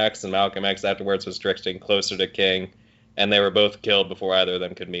Malcolm X, and Malcolm X afterwards was drifting closer to King, and they were both killed before either of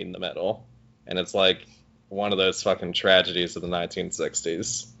them could meet in the middle. And it's like one of those fucking tragedies of the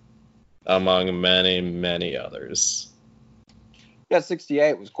 1960s, among many, many others. Yeah,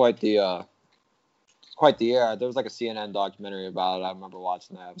 68 was quite the year. There was like a CNN documentary about it. I remember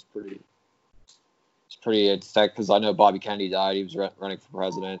watching that. It was pretty sick because I know Bobby Kennedy died. He was running for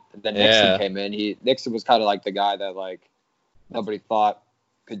president. And then Nixon came in. Nixon was kind of like the guy that like nobody thought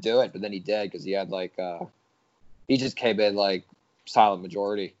could do it, but then he did because he had like he just came in like silent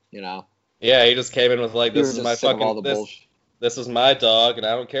majority, you know. Yeah, he just came in with like, this is my fucking this is my dog, and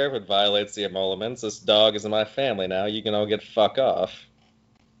I don't care if it violates the emoluments. This dog is in my family now. You can all get fuck off.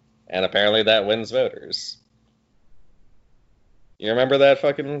 And apparently that wins voters. You remember that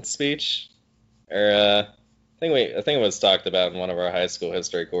fucking speech? Or I think it was talked about in one of our high school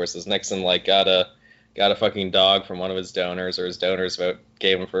history courses. Nixon like got a fucking dog from one of his donors, or his donors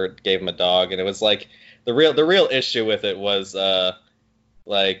gave him a dog, and it was like the real issue with it was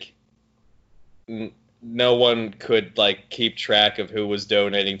like no one could like keep track of who was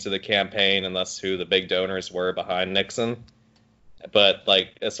donating to the campaign and thus who the big donors were behind Nixon. But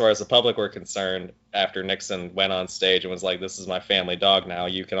like as far as the public were concerned, after Nixon went on stage and was like, "This is my family dog now.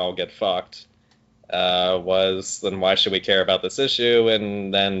 You can all get fucked." Then why should we care about this issue?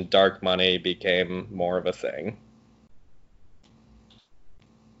 And then dark money became more of a thing.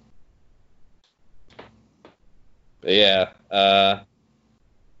 But yeah, I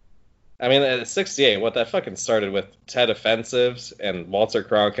mean, at 68, what that fucking started with Tet Offensives and Walter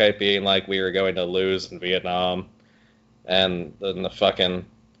Cronkite being like, we were going to lose in Vietnam, and then the fucking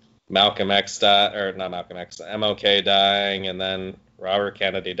MLK dying, and then Robert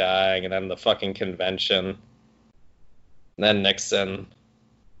Kennedy dying, and then the fucking convention, and then Nixon,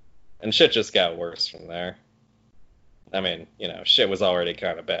 and shit just got worse from there. I mean, you know, shit was already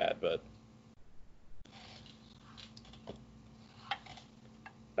kind of bad, but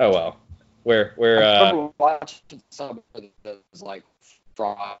Oh well, we're I uh remember watching some of those like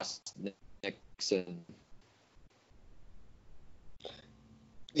Frost Nixon.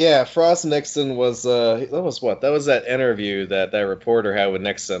 yeah. Frost Nixon was that was what? That was that interview that reporter had with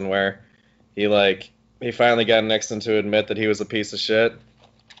Nixon where he like he finally got Nixon to admit that he was a piece of shit,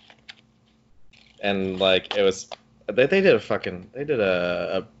 and like it was they did a fucking they did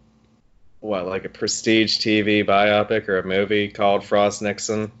a what, like a prestige TV biopic or a movie called Frost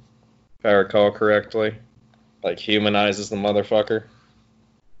Nixon, if I recall correctly. Like humanizes the motherfucker.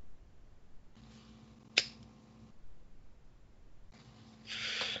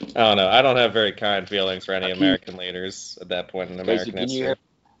 I don't know. I don't have very kind feelings for any Can American leaders at that point in Casey, American can you hear? history.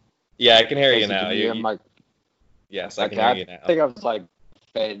 Yeah, I can hear you Casey, now. can you hear my? Yes, I can Okay, hear I you now. think I was like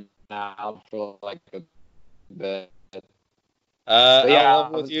fading out for like a bit. But I'll yeah, level I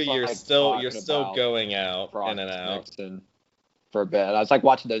with was you. You're like still talking about going out in Frost and out. Nixon for a bit. I was like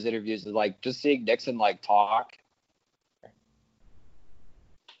watching those interviews and like just seeing Nixon like talk.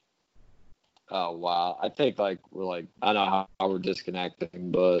 Oh wow, I think like we're like I don't know how we're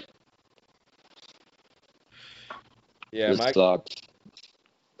disconnecting, but Yeah, this my sucks. Can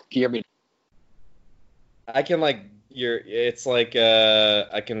you hear me? I can like you're it's like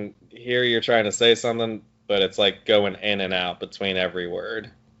I can hear you're trying to say something, but it's like going in and out between every word.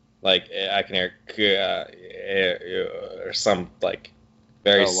 Like I can hear or some like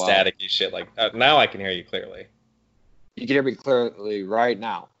very Oh wow, staticky shit. Like now I can hear you clearly. you can hear me clearly right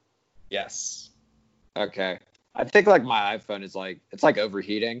now. Yes. Okay, I think like my iPhone is like it's like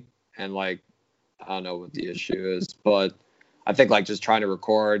overheating and like I don't know what the issue is, but I think like just trying to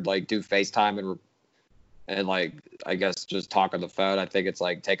record, like do FaceTime and like I guess just talk on the phone. I think it's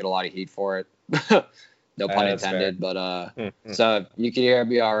like taking a lot of heat for it. No pun That's fair. intended, but so you can hear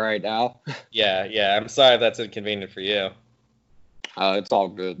me all right now. Yeah, yeah. I'm sorry if that's inconvenient for you. It's all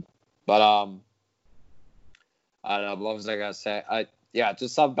good. But I don't know. What was I gonna say? Yeah,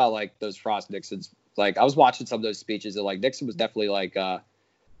 just something about like those Frost Nixons. Like I was watching some of those speeches, and like Nixon was definitely like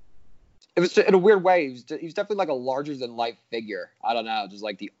it was in a weird way. He was definitely like a larger than life figure. I don't know, just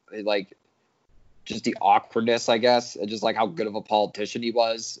like just the awkwardness, I guess, and just like how good of a politician he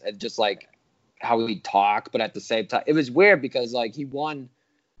was, and just like how he'd talk. But at the same time, it was weird because like he won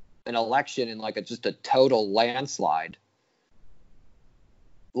an election in like just a total landslide.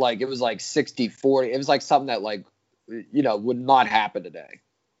 Like it was like 60-40. It was like something that like would not happen today.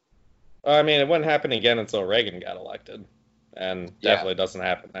 Well, I mean, it wouldn't happen again until Reagan got elected, and Yeah, definitely doesn't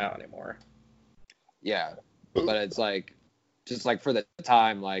happen now anymore. yeah. But it's like just like for the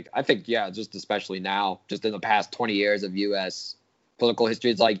time, like I think yeah, just especially now, just in the past 20 years of U.S. political history,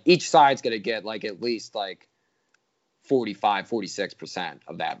 it's like each side's gonna get like at least like 45-46%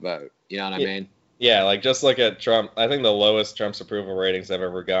 of that vote. You know what I Yeah, mean? yeah, like just look at Trump. I think the lowest Trump's approval ratings I've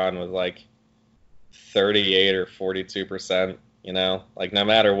ever gone was like 38 or 42%. You know, like no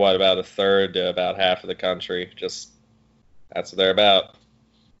matter what, about a third to about half of the country. Just that's what they're about.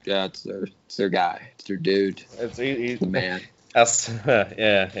 Yeah, it's their guy, it's their dude, It's the man.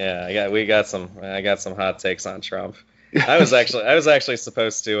 yeah. I got some hot takes on Trump. I was actually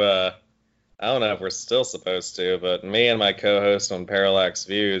supposed to I don't know if we're still supposed to, but me and my co-host on Parallax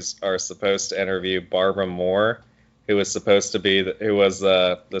Views are supposed to interview Barbara Moore, who was supposed to be who was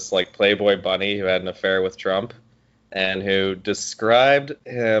this like Playboy bunny who had an affair with Trump, and who described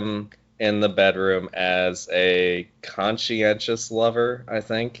him in the bedroom as a conscientious lover, I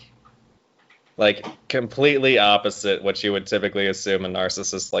think. Like completely opposite what you would typically assume a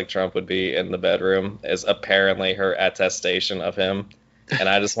narcissist like Trump would be in the bedroom is apparently her attestation of him. And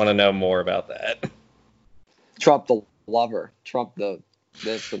I just want to know more about that. Trump the lover, Trump the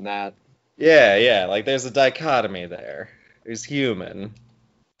this and that. Yeah, yeah, like there's a dichotomy there. He's human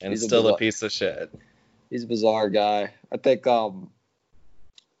and He's a still a bizarre, piece of shit. he's a bizarre guy. I think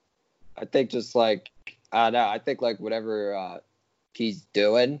just like I don't know. I think like whatever he's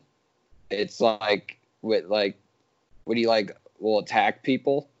doing, it's like with like when he like will attack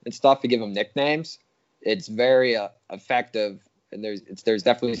people and stuff to give them nicknames. It's very effective, and there's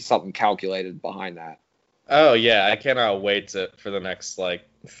definitely something calculated behind that. Oh yeah, I cannot wait for the next like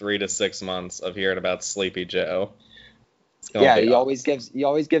 3 to 6 months of hearing about Sleepy Joe. It's gonna Yeah, be he always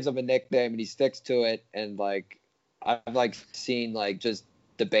gives him a nickname and he sticks to it. And like I've like seen like just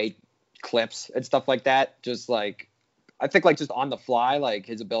debate clips and stuff like that. Just like I think like just on the fly, like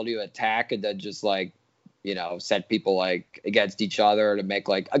his ability to attack and then just like set people like against each other to make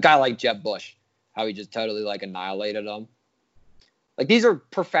like a guy like Jeb Bush, how he just totally like annihilated them. Like these are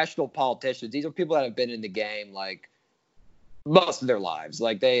professional politicians. These are people that have been in the game like most of their lives.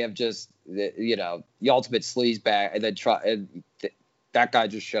 Like they have just the ultimate sleazebag and then that guy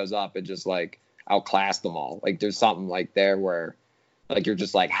just shows up and just like outclassed them all. Like there's something like there where like you're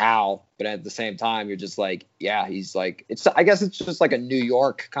just like how, but at the same time you're just like, yeah, he's like, I guess it's just like a New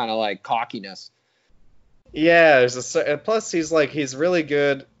York kind of like cockiness. Yeah, plus he's really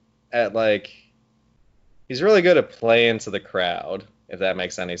good at playing to the crowd, if that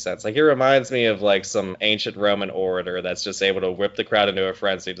makes any sense. Like he reminds me of like some ancient Roman orator that's just able to whip the crowd into a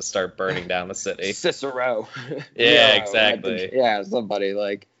frenzy to start burning down the city. Cicero. Yeah, exactly. Yeah, somebody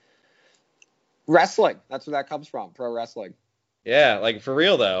like wrestling. That's where that comes from. Pro wrestling. Yeah, like for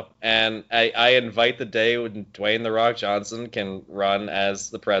real though. And I invite the day when Dwayne The Rock Johnson can run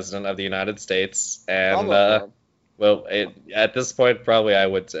as the president of the United States. And at this point, probably I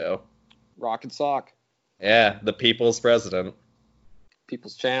would too. Rock and sock. Yeah, the people's president.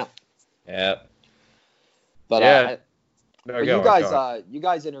 People's champ. Yeah. But yeah. You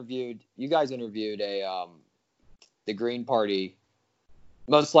guys interviewed a the Green Party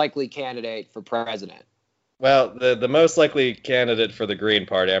most likely candidate for president. Well, the most likely candidate for the Green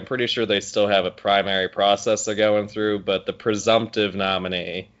Party, I'm pretty sure they still have a primary process they're going through, but the presumptive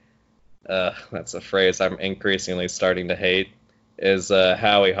nominee, that's a phrase I'm increasingly starting to hate, is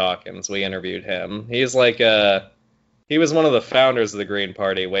Howie Hawkins. We interviewed him. He's like he was one of the founders of the Green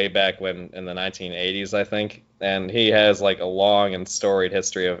Party way back when in the 1980s, I think, and he has like a long and storied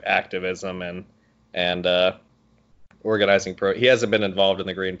history of activism and organizing. He hasn't been involved in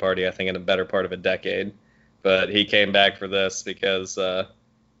the Green Party, I think, in a better part of a decade. But he came back for this because the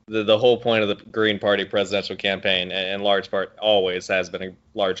whole point of the Green Party presidential campaign, and in large part, always has been a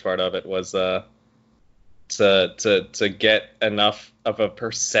large part of it, was to get enough of a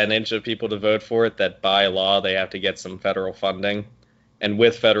percentage of people to vote for it that by law they have to get some federal funding, and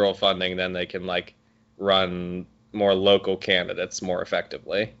with federal funding, then they can like run more local candidates more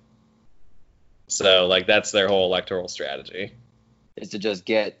effectively. So like that's their whole electoral strategy.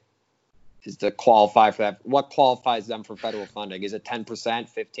 Is to qualify for that. What qualifies them for federal funding? Is it 10%,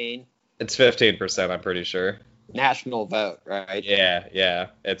 15%? It's 15%, I'm pretty sure. National vote, right? Yeah.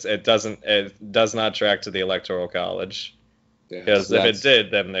 It does not track to the Electoral College. Because Yeah, if it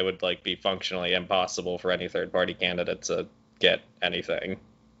did, then it would like be functionally impossible for any third party candidate to get anything.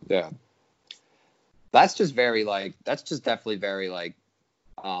 Yeah. That's just definitely very like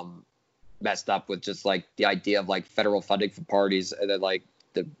messed up with just like the idea of like federal funding for parties, and then like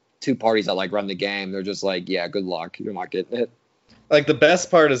the two parties that like run the game, they're just like, yeah, good luck, you're not getting it. Like the best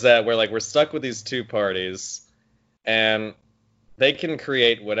part is that we're stuck with these two parties, and they can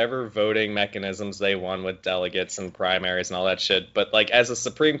create whatever voting mechanisms they want with delegates and primaries and all that shit, but like as the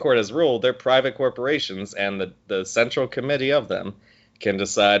Supreme Court has ruled, they're private corporations, and the central committee of them can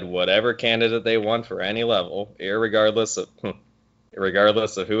decide whatever candidate they want for any level, irregardless of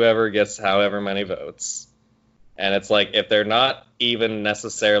whoever gets however many votes. And it's like, if they're not even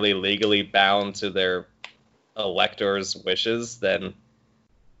necessarily legally bound to their electors' wishes, then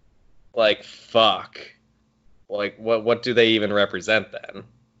like fuck. Like what do they even represent then?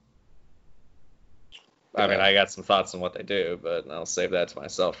 I mean, I got some thoughts on what they do, but I'll save that to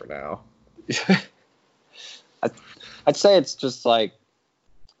myself for now. I'd say it's just like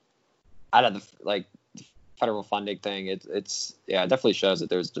out of the federal funding thing. It definitely shows that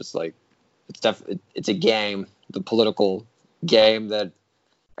there's just like it's a game, the political game that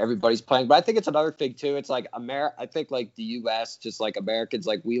everybody's playing. But I think it's another thing too. It's like I think like the U.S., just like Americans,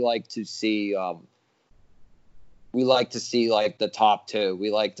 like we like to see like the top two.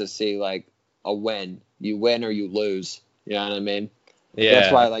 We like to see like a win. You win or you lose. You know what I mean? Yeah.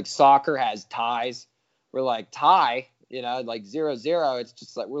 That's why like soccer has ties. We're like tie. You know, like 0-0. It's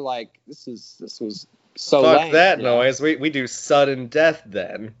just like we're like this was so fuck lame, that noise. We do sudden death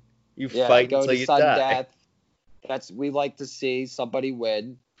then. You fight until you die. Death. We like to see somebody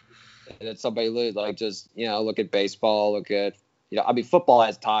win and then somebody lose. Like just, you know, look at baseball, look at, you know, I mean, football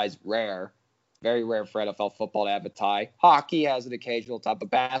has ties, rare. Very rare for NFL football to have a tie. Hockey has an occasional tie, but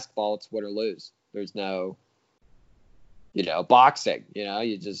basketball, it's win or lose. There's no, you know, boxing, you know,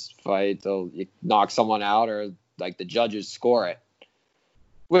 you just fight till you knock someone out or like the judges score it.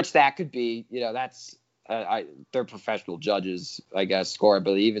 Which that could be, you know, that's, they're professional judges, I guess, score it.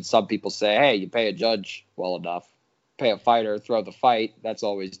 But even some people say, hey, you pay a judge well enough, pay a fighter, throw the fight. That's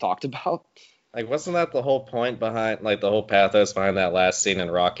always talked about. Like, wasn't that the whole point behind, like, the whole pathos behind that last scene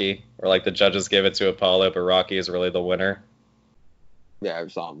in Rocky, where like the judges give it to Apollo, but Rocky is really the winner? Yeah, or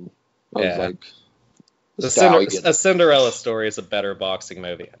something. Yeah. Was like, A Cinderella Story is a better boxing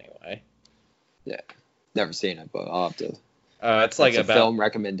movie anyway. Yeah, never seen it, but I'll have to. It's like a film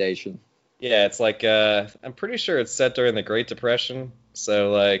recommendation. Yeah, it's like I'm pretty sure it's set during the Great Depression,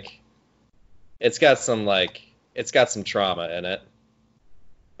 so like it's got some trauma in it.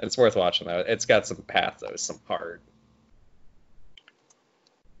 It's worth watching though. It's got some pathos, some heart.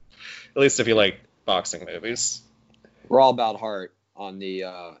 At least if you like boxing movies. We're all about heart on the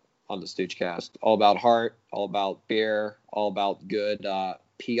Stoochcast. All about heart, all about beer, all about good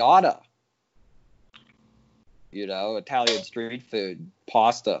piata. You know, Italian street food,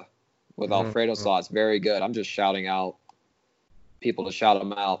 pasta with Alfredo sauce, very good. I'm just shouting out people to shout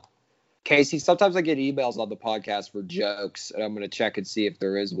them out. Casey, sometimes I get emails on the podcast for jokes, and I'm going to check and see if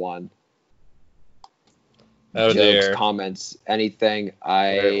there is one. Oh, jokes, dear. comments, anything.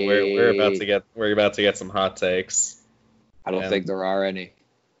 We're about to get some hot takes. I don't think there are any.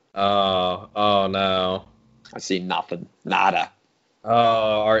 Oh no. I see nothing. Nada.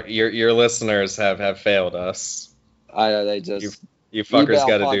 Oh, your listeners have failed us. They just you fuckers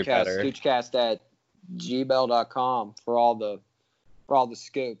got to do better. Stoochcast@gmail.com for all the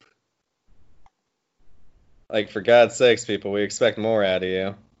scoop. Like, for God's sakes, people, we expect more out of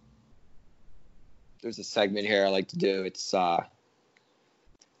you. There's a segment here I like to do. It's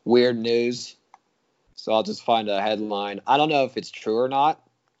weird news. So I'll just find a headline. I don't know if it's true or not,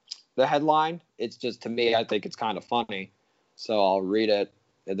 the headline. It's just, to me, I think it's kind of funny. So I'll read it.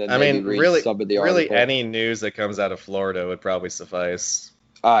 And then read some of the article. Really, any news that comes out of Florida would probably suffice.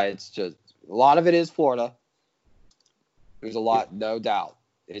 It's just, a lot of it is Florida. There's a lot, no doubt.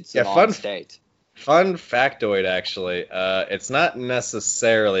 It's an odd state. Fun factoid, actually. It's not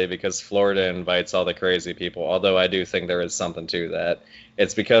necessarily because Florida invites all the crazy people, although I do think there is something to that.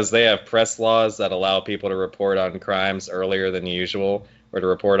 It's because they have press laws that allow people to report on crimes earlier than usual, or to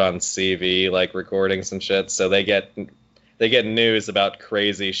report on CV, like recordings and shit. So they get news about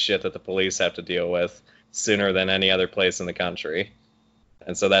crazy shit that the police have to deal with sooner than any other place in the country.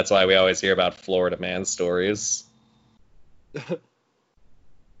 And so that's why we always hear about Florida man stories.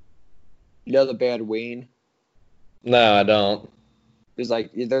 You know the band Ween? No, I don't. There's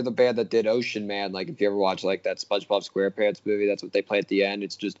they're the band that did Ocean Man. Like, if you ever watch like that SpongeBob SquarePants movie, that's what they play at the end.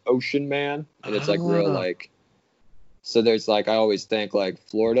 It's just Ocean Man, and it's like real like. So there's like, I always think like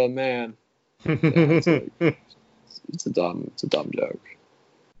Florida Man. Yeah, it's a dumb joke.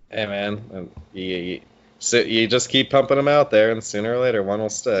 Hey man, you just keep pumping them out there, and sooner or later one will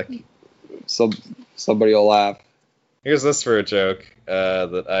stick. Somebody will laugh. Here's this for a joke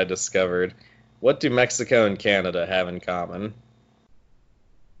that I discovered. What do Mexico and Canada have in common?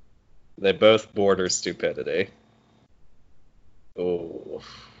 They both border stupidity. Oh,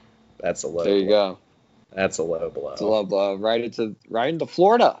 that's a low blow. There you go. That's a low blow. It's a low blow. Right into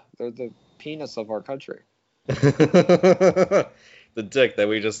Florida. They're the penis of our country. The dick that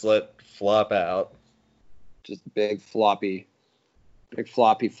we just let flop out. Just big floppy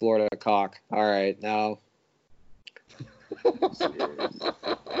Florida cock. All right, now.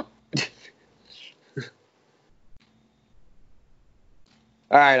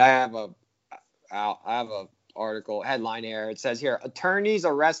 All right, I have a article headline here. It says here, attorneys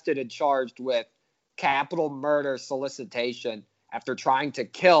arrested and charged with capital murder solicitation after trying to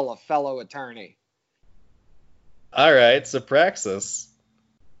kill a fellow attorney. All right, so Praxis.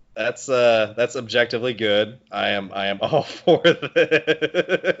 That's objectively good. I am all for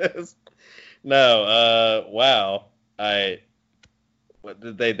this. No, wow.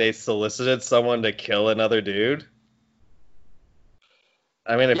 They solicited someone to kill another dude?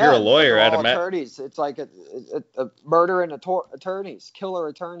 I mean, if you're a lawyer, I'd imagine. Attorneys. It's like a murder and attorneys, killer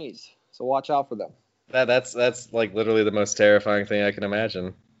attorneys. So watch out for them. That's like literally the most terrifying thing I can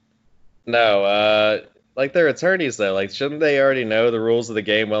imagine. No, like they're attorneys though. Like, shouldn't they already know the rules of the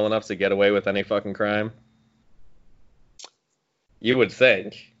game well enough to get away with any fucking crime? You would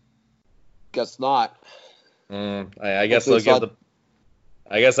think. Guess not. I guess they'll give the.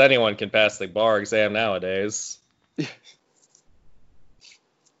 I guess anyone can pass the bar exam nowadays.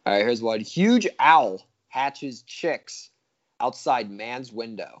 All right, here's one. Huge owl hatches chicks outside man's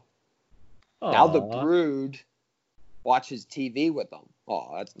window. Aww. Now the brood watches TV with them.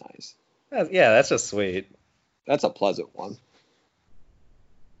 Oh, that's nice. That's just sweet. That's a pleasant one.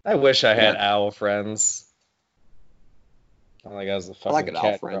 I wish I had owl friends. I like I was a fucking I like an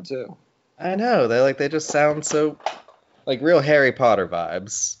owl friend too. I know, they just sound so like real Harry Potter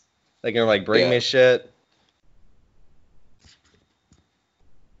vibes. They can like bring me shit.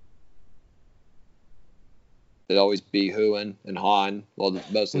 They'd always be hooing and hawing. Well,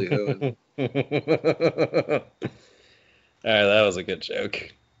 mostly hooing. All right, that was a good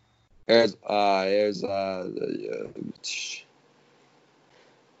joke.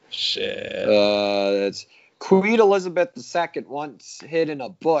 Shit. It's Queen Elizabeth II once hid in a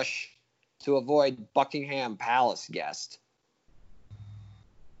bush to avoid Buckingham Palace guest.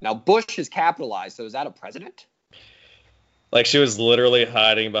 Now, Bush is capitalized, so is that a president? Like, she was literally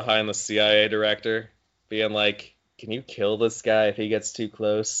hiding behind the CIA director, being like, can you kill this guy if he gets too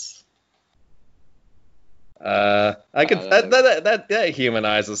close? I could that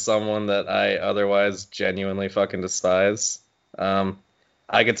humanizes someone that I otherwise genuinely fucking despise. I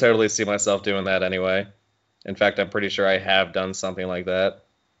could totally see myself doing that anyway. In fact, I'm pretty sure I have done something like that.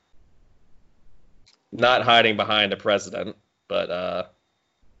 Not hiding behind a president, but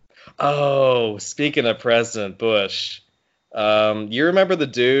oh, speaking of President Bush, you remember the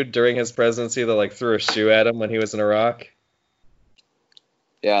dude during his presidency that like threw a shoe at him when he was in Iraq?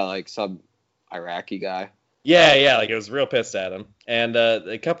 Yeah, like some Iraqi guy. Yeah, like it was real pissed at him. And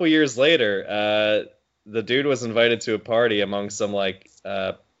a couple years later, the dude was invited to a party among some like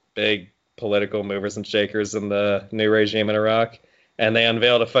big political movers and shakers in the new regime in Iraq, and they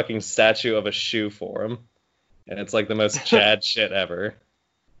unveiled a fucking statue of a shoe for him, and it's like the most Chad shit ever.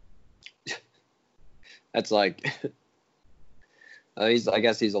 That's like, I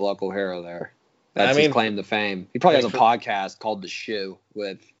guess he's a local hero there. That's his claim to fame. He probably has a podcast called The Shoe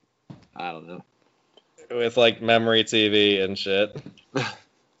with, I don't know. With like Memory TV and shit.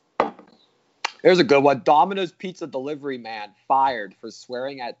 Here's a good one. Domino's pizza delivery man fired for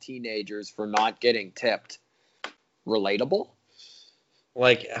swearing at teenagers for not getting tipped. Relatable?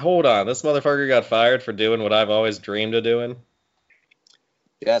 Like, hold on. This motherfucker got fired for doing what I've always dreamed of doing?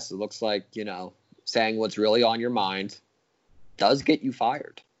 Yes, it looks like, saying what's really on your mind does get you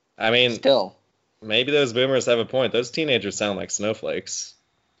fired. I mean, still. Maybe those boomers have a point. Those teenagers sound like snowflakes.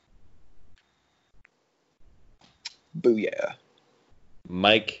 Booyah.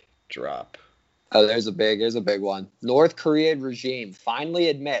 Mic drop. Oh, there's a big one. North Korean regime finally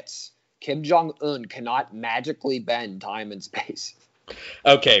admits Kim Jong-un cannot magically bend time and space.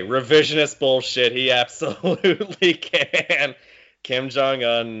 Okay, revisionist bullshit. He absolutely can. Kim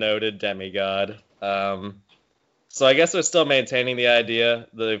Jong-un, noted demigod. So I guess they're still maintaining the idea.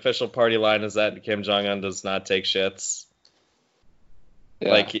 The official party line is that Kim Jong-un does not take shits.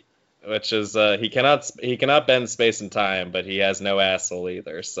 Yeah. Which is he cannot bend space and time, but he has no asshole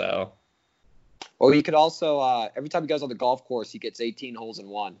either. So. Well, he could also every time he goes on the golf course, he gets 18 holes in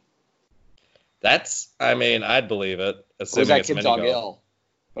one. I'd believe it. Assuming that Kim Jong-il?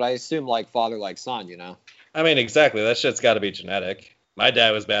 But I assume like father, like son, I mean, exactly. That shit's got to be genetic. My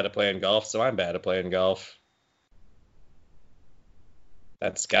dad was bad at playing golf, so I'm bad at playing golf.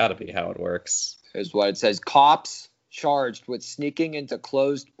 That's got to be how it works. Here's what it says. Cops charged with sneaking into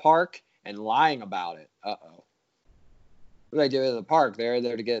closed park and lying about it. Uh-oh. What do they do in the park? They're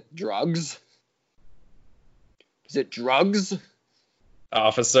there to get drugs? Is it drugs?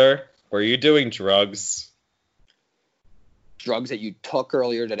 Officer, were you doing drugs? Drugs that you took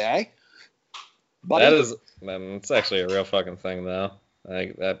earlier today? Buddy? It's actually a real fucking thing, though.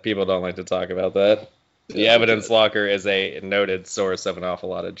 People don't like to talk about that. The evidence locker is a noted source of an awful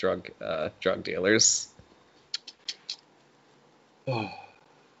lot of drug dealers. Let's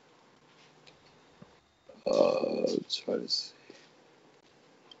try to see.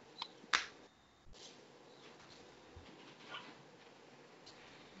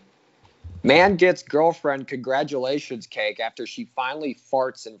 Man gets girlfriend congratulations cake after she finally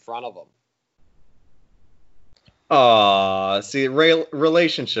farts in front of him. Aw, see,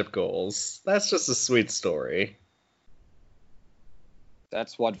 relationship goals. That's just a sweet story.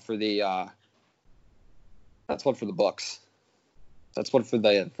 That's one for the books. That's one for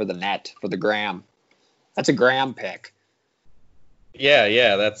the net, for the gram. That's a gram pick.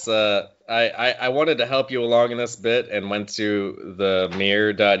 Yeah, that's I wanted to help you along in this bit and went to the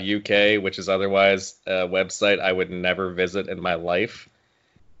mirror.uk, which is otherwise a website I would never visit in my life.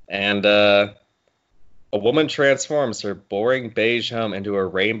 And a woman transforms her boring beige home into a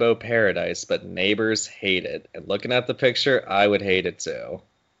rainbow paradise, but neighbors hate it. And looking at the picture, I would hate it too.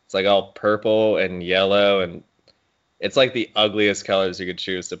 It's like all purple and yellow, and it's like the ugliest colors you could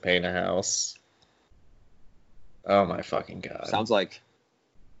choose to paint a house. Oh my fucking god.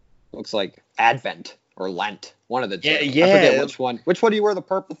 Looks like Advent or Lent. One of the two. Yeah. I forget which one. Which one do you wear the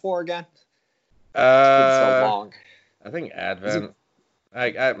purple for again? It's been so long. I think Advent.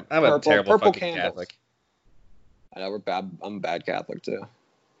 I'm a terrible fucking candles. Catholic. I know we're bad. I'm a bad Catholic too.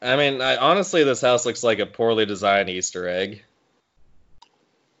 I mean, honestly, this house looks like a poorly designed Easter egg.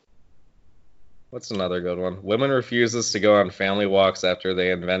 What's another good one? Woman refuses to go on family walks after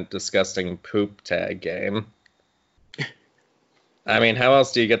they invent disgusting poop tag game. I mean, how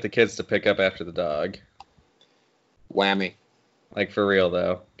else do you get the kids to pick up after the dog? Whammy. Like, for real,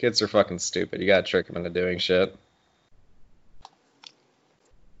 though. Kids are fucking stupid. You gotta trick them into doing shit.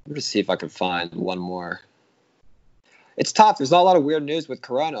 Let me see if I can find one more. It's tough. There's not a lot of weird news with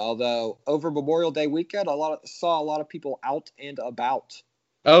Corona, although over Memorial Day weekend, saw a lot of people out and about.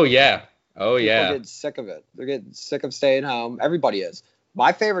 Oh yeah. Oh People yeah. are getting sick of it. They're getting sick of staying home. Everybody is.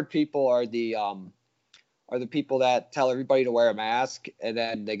 My favorite people are the people that tell everybody to wear a mask and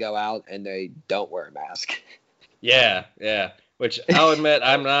then they go out and they don't wear a mask. Yeah, yeah. Which I'll admit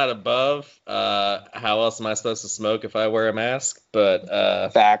I'm not above. How else am I supposed to smoke if I wear a mask?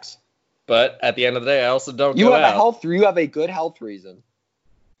 But Facts. But at the end of the day, I also don't You go have out. you have a good health reason.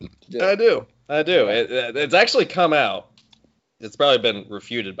 I do. Yeah. It's actually come out. It's probably been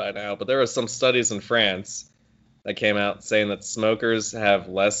refuted by now, but there were some studies in France that came out saying that smokers have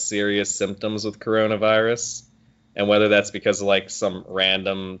less serious symptoms with coronavirus, and whether that's because of like some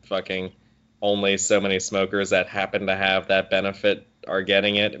random fucking only so many smokers that happen to have that benefit are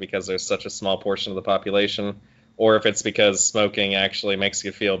getting it because there's such a small portion of the population, or if it's because smoking actually makes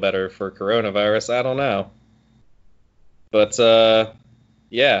you feel better for coronavirus. I don't know. But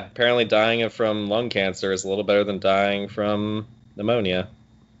yeah, apparently dying from lung cancer is a little better than dying from pneumonia.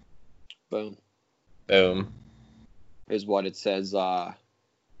 Boom. Boom. Is what it says. Let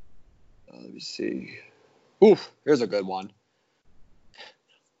me see. Oof, here's a good one.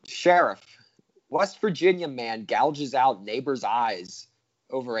 Sheriff, West Virginia man gouges out neighbor's eyes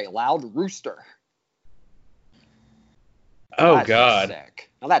over a loud rooster. Oh That's God. just sick.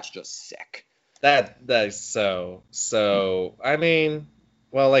 Now that's just sick. That is so. I mean,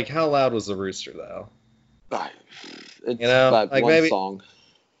 well, like how loud was the rooster though? It's You know, but like one maybe. song.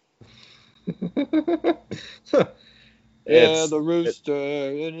 It's The rooster.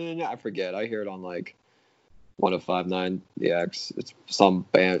 I forget. I hear it on like 105.9 The X. It's some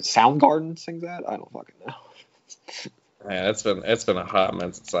band. Soundgarden sings that. I don't fucking know. man, it's been a hot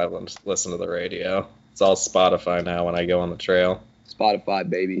minute since I've listened to the radio. It's all Spotify now when I go on the trail. Spotify,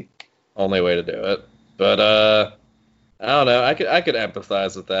 baby. Only way to do it. But I don't know. I could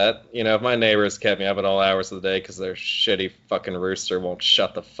empathize with that. You know, if my neighbors kept me up at all hours of the day because their shitty fucking rooster won't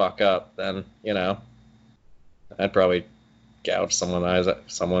shut the fuck up, then you know, I'd probably gouge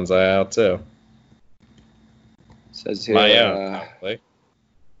someone's eye out too. Says here. My own, probably.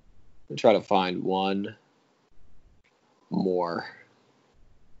 I'll try to find one more.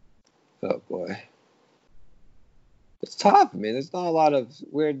 Oh boy. It's tough. I mean, there's not a lot of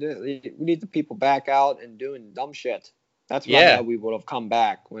weird. We need the people back out and doing dumb shit. That's when I know we would have come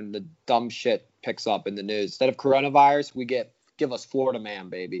back when the dumb shit picks up in the news. Instead of coronavirus, give us Florida Man,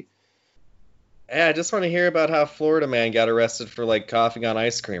 baby. Yeah, I just want to hear about how Florida man got arrested for like coughing on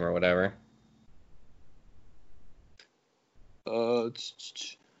ice cream or whatever.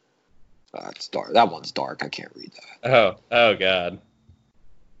 It's dark. That one's dark. I can't read that. Oh God.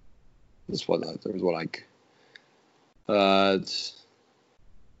 This one, there was one like. It's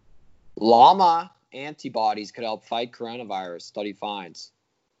llama antibodies could help fight coronavirus. Study finds.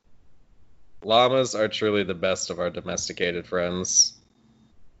 Llamas are truly the best of our domesticated friends.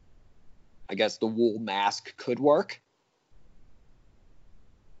 I guess the wool mask could work.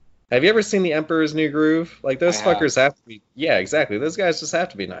 Have you ever seen The Emperor's New Groove? Like, those I have. fuckers have to be... Yeah, exactly. Those guys just have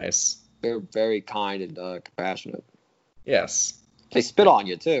to be nice. They're very kind and compassionate. Yes. They spit on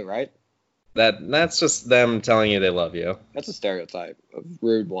you, too, right? That's just them telling you they love you. That's a stereotype. A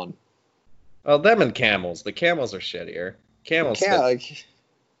rude one. Well, them and camels. The camels are shittier. Camels spit.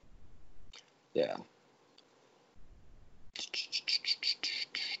 Yeah.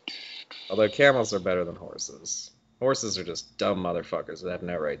 Although camels are better than horses. Horses are just dumb motherfuckers that have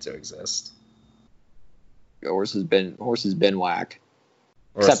no right to exist. Horse has been whack.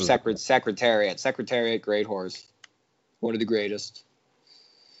 Except Secretariat. Secretariat, great horse. One of the greatest.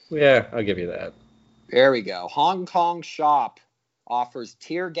 Yeah, I'll give you that. There we go. Hong Kong shop offers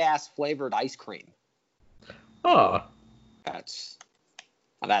tear gas flavored ice cream. Oh. That's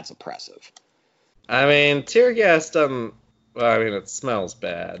oppressive. I mean, tear gas doesn't... Well, I mean, it smells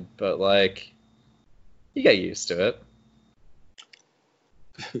bad, but, like, you get used to it.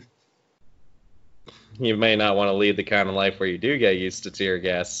 You may not want to lead the kind of life where you do get used to tear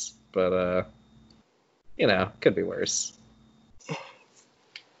gas, but, you know, could be worse.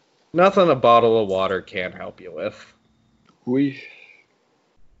 Nothing a bottle of water can't help you with.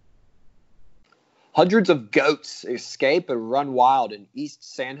 Hundreds of goats escape and run wild in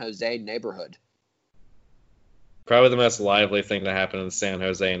East San Jose neighborhood. Probably the most lively thing to happen in San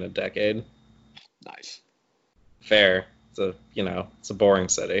Jose in a decade. Nice. Fair. It's a boring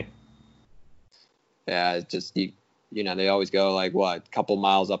city. Yeah, it's just, they always go like, what, a couple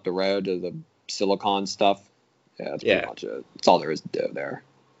miles up the road to the Silicon stuff. Yeah, that's pretty much it. That's all there is to do there.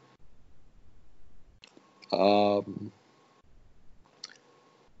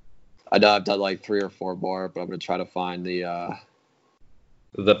 I know I've done like 3 or 4 more, but I'm gonna try to find the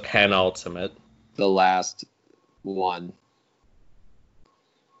penultimate. The last one.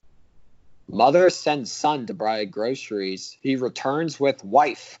 Mother sends son to buy groceries. He returns with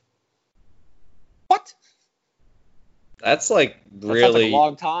wife. What? That's like That really sounds like a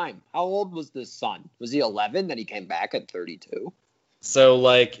long time. How old was this son? Was he 11? Then he came back at 32. So,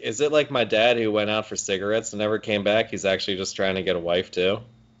 like, is it like my dad who went out for cigarettes and never came back? He's actually just trying to get a wife, too?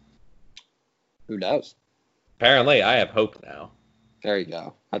 Who knows? Apparently, I have hope now. There you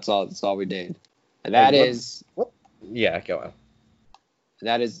go. That's all we need. And that is... Yeah, go on. And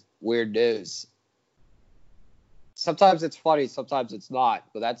that is weird news. Sometimes it's funny, sometimes it's not.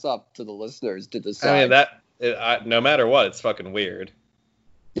 But that's up to the listeners to decide. I mean, no matter what, it's fucking weird.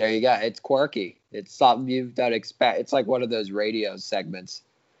 There you go. It's quirky. It's something you don't expect. It's like one of those radio segments.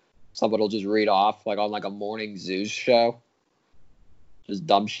 Someone will just read off, like on like a morning Zeus show. Just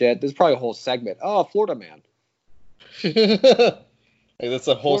dumb shit. There's probably a whole segment. Oh, Florida man. That's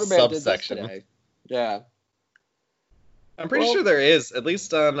a whole Florida subsection. Yeah. I'm pretty sure there is, at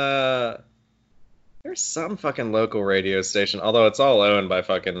least on, there's some fucking local radio station, although it's all owned by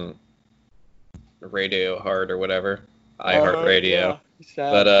fucking Radio Heart or whatever. iHeart Radio.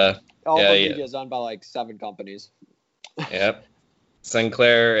 Yeah. But, all the media is owned by like 7 companies. Yep.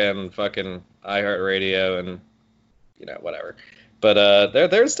 Sinclair and fucking iHeart Radio and, whatever. But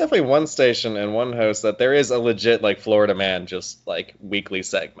there's definitely one station and one host that there is a legit, like, Florida man, just, like, weekly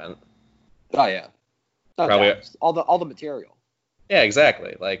segment. Oh, yeah. Probably all the material. Yeah,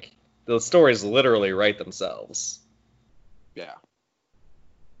 exactly. Like, the stories literally write themselves. Yeah.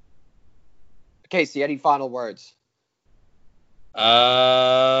 Casey, any final words?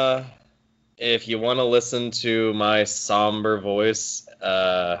 If you want to listen to my somber voice,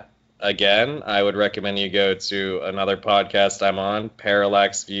 again, I would recommend you go to another podcast I'm on,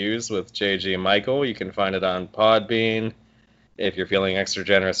 Parallax Views with JG and Michael. You can find it on Podbean. If you're feeling extra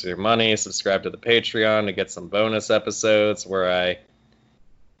generous with your money, subscribe to the Patreon to get some bonus episodes where I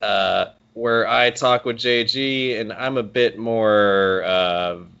talk with JG and I'm a bit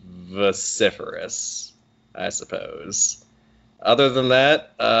more vociferous, I suppose. Other than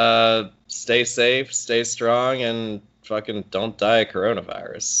that, stay safe, stay strong, and fucking don't die of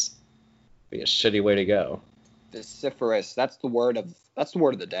coronavirus. Be a shitty way to go. Vociferous. That's the word of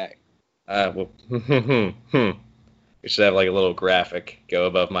the day. We should have like a little graphic go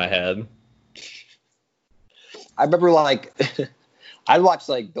above my head. I remember like I'd watch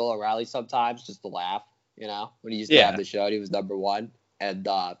like Bill O'Reilly sometimes just to laugh, when he used to have the show and he was number 1. And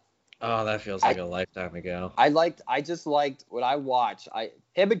oh, that feels like a lifetime ago. I just liked when I watch.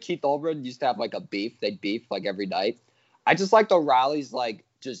 Him and Keith Olbermann used to have like a beef. They'd beef like every night. I just liked O'Reilly's like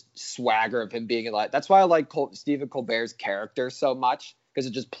just swagger of him being like. That's why I like Stephen Colbert's character so much, because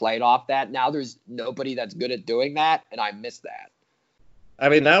it just played off that. Now there's nobody that's good at doing that, and I miss that. I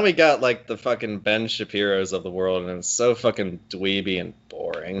mean, now we got like the fucking Ben Shapiro's of the world, and it's so fucking dweeby and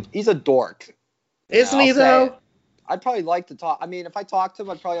boring. He's a dork. Isn't he though? I'd probably like to talk. I mean, if I talk to him,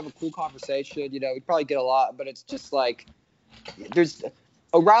 I'd probably have a cool conversation. We'd probably get a lot, but it's just like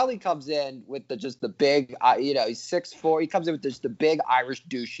O'Reilly comes in with the big, he's 6'4". He comes in with just the big Irish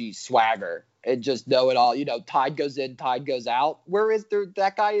douchey swagger and just know it all. Tide goes in, tide goes out. Where is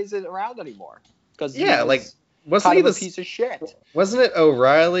that guy isn't around anymore? Because wasn't he a piece of shit? Wasn't it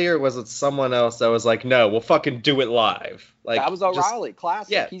O'Reilly or was it someone else that was like, no, we'll fucking do it live? Like that was O'Reilly,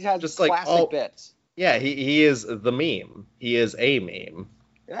 classic. Yeah, he has just classic bits. Yeah, he is the meme. He is a meme.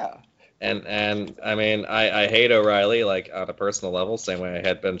 Yeah. And I mean, I hate O'Reilly, like, on a personal level, same way I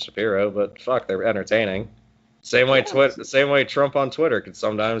had Ben Shapiro, but fuck, they're entertaining. Same way Trump on Twitter could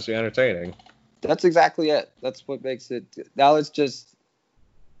sometimes be entertaining. That's exactly it. That's what makes it. Now it's just,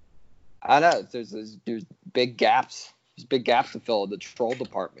 I don't know, there's big gaps. There's big gaps to fill in the troll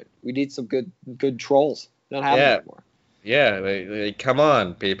department. We need some good trolls. We don't have them anymore. Yeah, come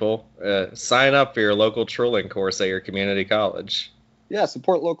on, people. Sign up for your local trolling course at your community college. Yeah,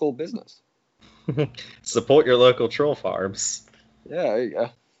 support local business. Support your local troll farms. Yeah, there you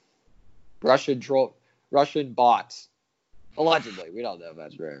go. Russian bots. Allegedly. We don't know if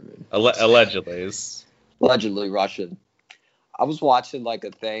that's right. Allegedly. Allegedly Russian. I was watching like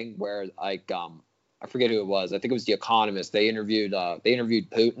a thing where like I forget who it was. I think it was The Economist. They interviewed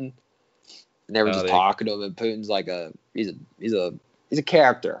Putin. And they were just talking to him, and Putin's like he's a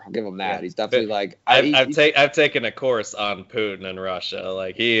character. I'll give him that. Yeah. He's definitely like I've taken a course on Putin and Russia.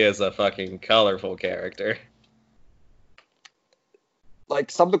 Like, he is a fucking colorful character.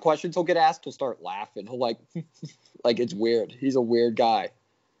 Like, some of the questions he'll get asked, he'll start laughing. He'll like it's weird. He's a weird guy.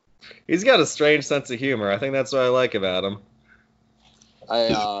 He's got a strange sense of humor. I think that's what I like about him.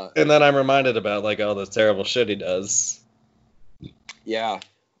 And then I'm reminded about like all the terrible shit he does. Yeah,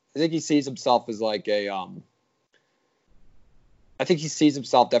 I think he sees himself as like a I think he sees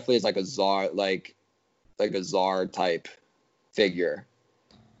himself definitely as like a czar, like a czar type figure.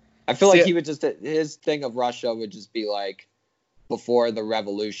 I feel like he would just, his thing of Russia would just be like before the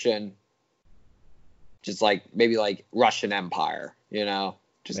revolution, just like maybe like Russian Empire, you know,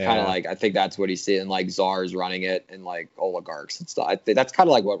 just kind of like, I think that's what he's seeing, like czars running it and like oligarchs and stuff. I think that's kind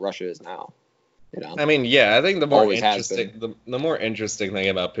of like what Russia is now, you know. I mean, yeah, I think the more Always interesting, the more interesting thing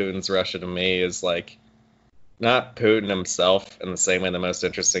about Putin's Russia to me is like not Putin himself in the same way the most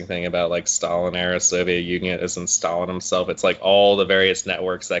interesting thing about like Stalin era Soviet Union isn't Stalin himself. It's like all the various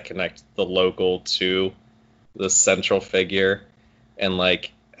networks that connect the local to the central figure, and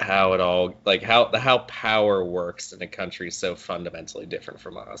like how it all, like how power works in a country so fundamentally different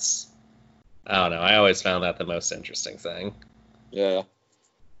from us. I don't know. I always found that the most interesting thing. Yeah.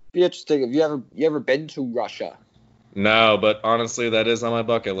 Be interesting. Have you ever been to Russia? No, but honestly, that is on my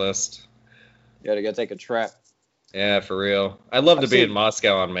bucket list. You gotta go take a trip. Yeah, for real. I'd love to be in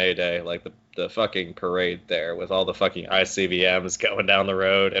Moscow on May Day, like the fucking parade there with all the fucking ICBMs going down the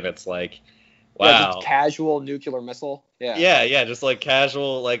road, and it's like, wow. Yeah, just casual nuclear missile. Yeah. Yeah, just like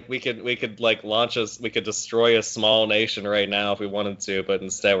casual, like we could like we could destroy a small nation right now if we wanted to, but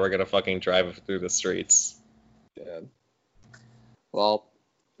instead we're gonna fucking drive it through the streets. Yeah. Well,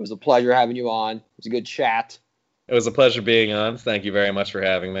 it was a pleasure having you on. It was a good chat. It was a pleasure being on. Thank you very much for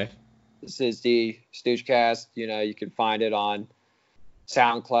having me. This is the Stoochcast. You know, you can find it on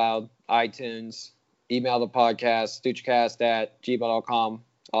SoundCloud, iTunes. Email the podcast, stoochcast@gmail.com.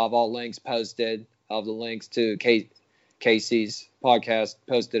 I'll have all links posted. I'll have the links to Casey's podcast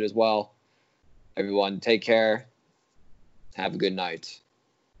posted as well. Everyone, take care. Have a good night.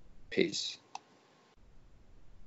 Peace.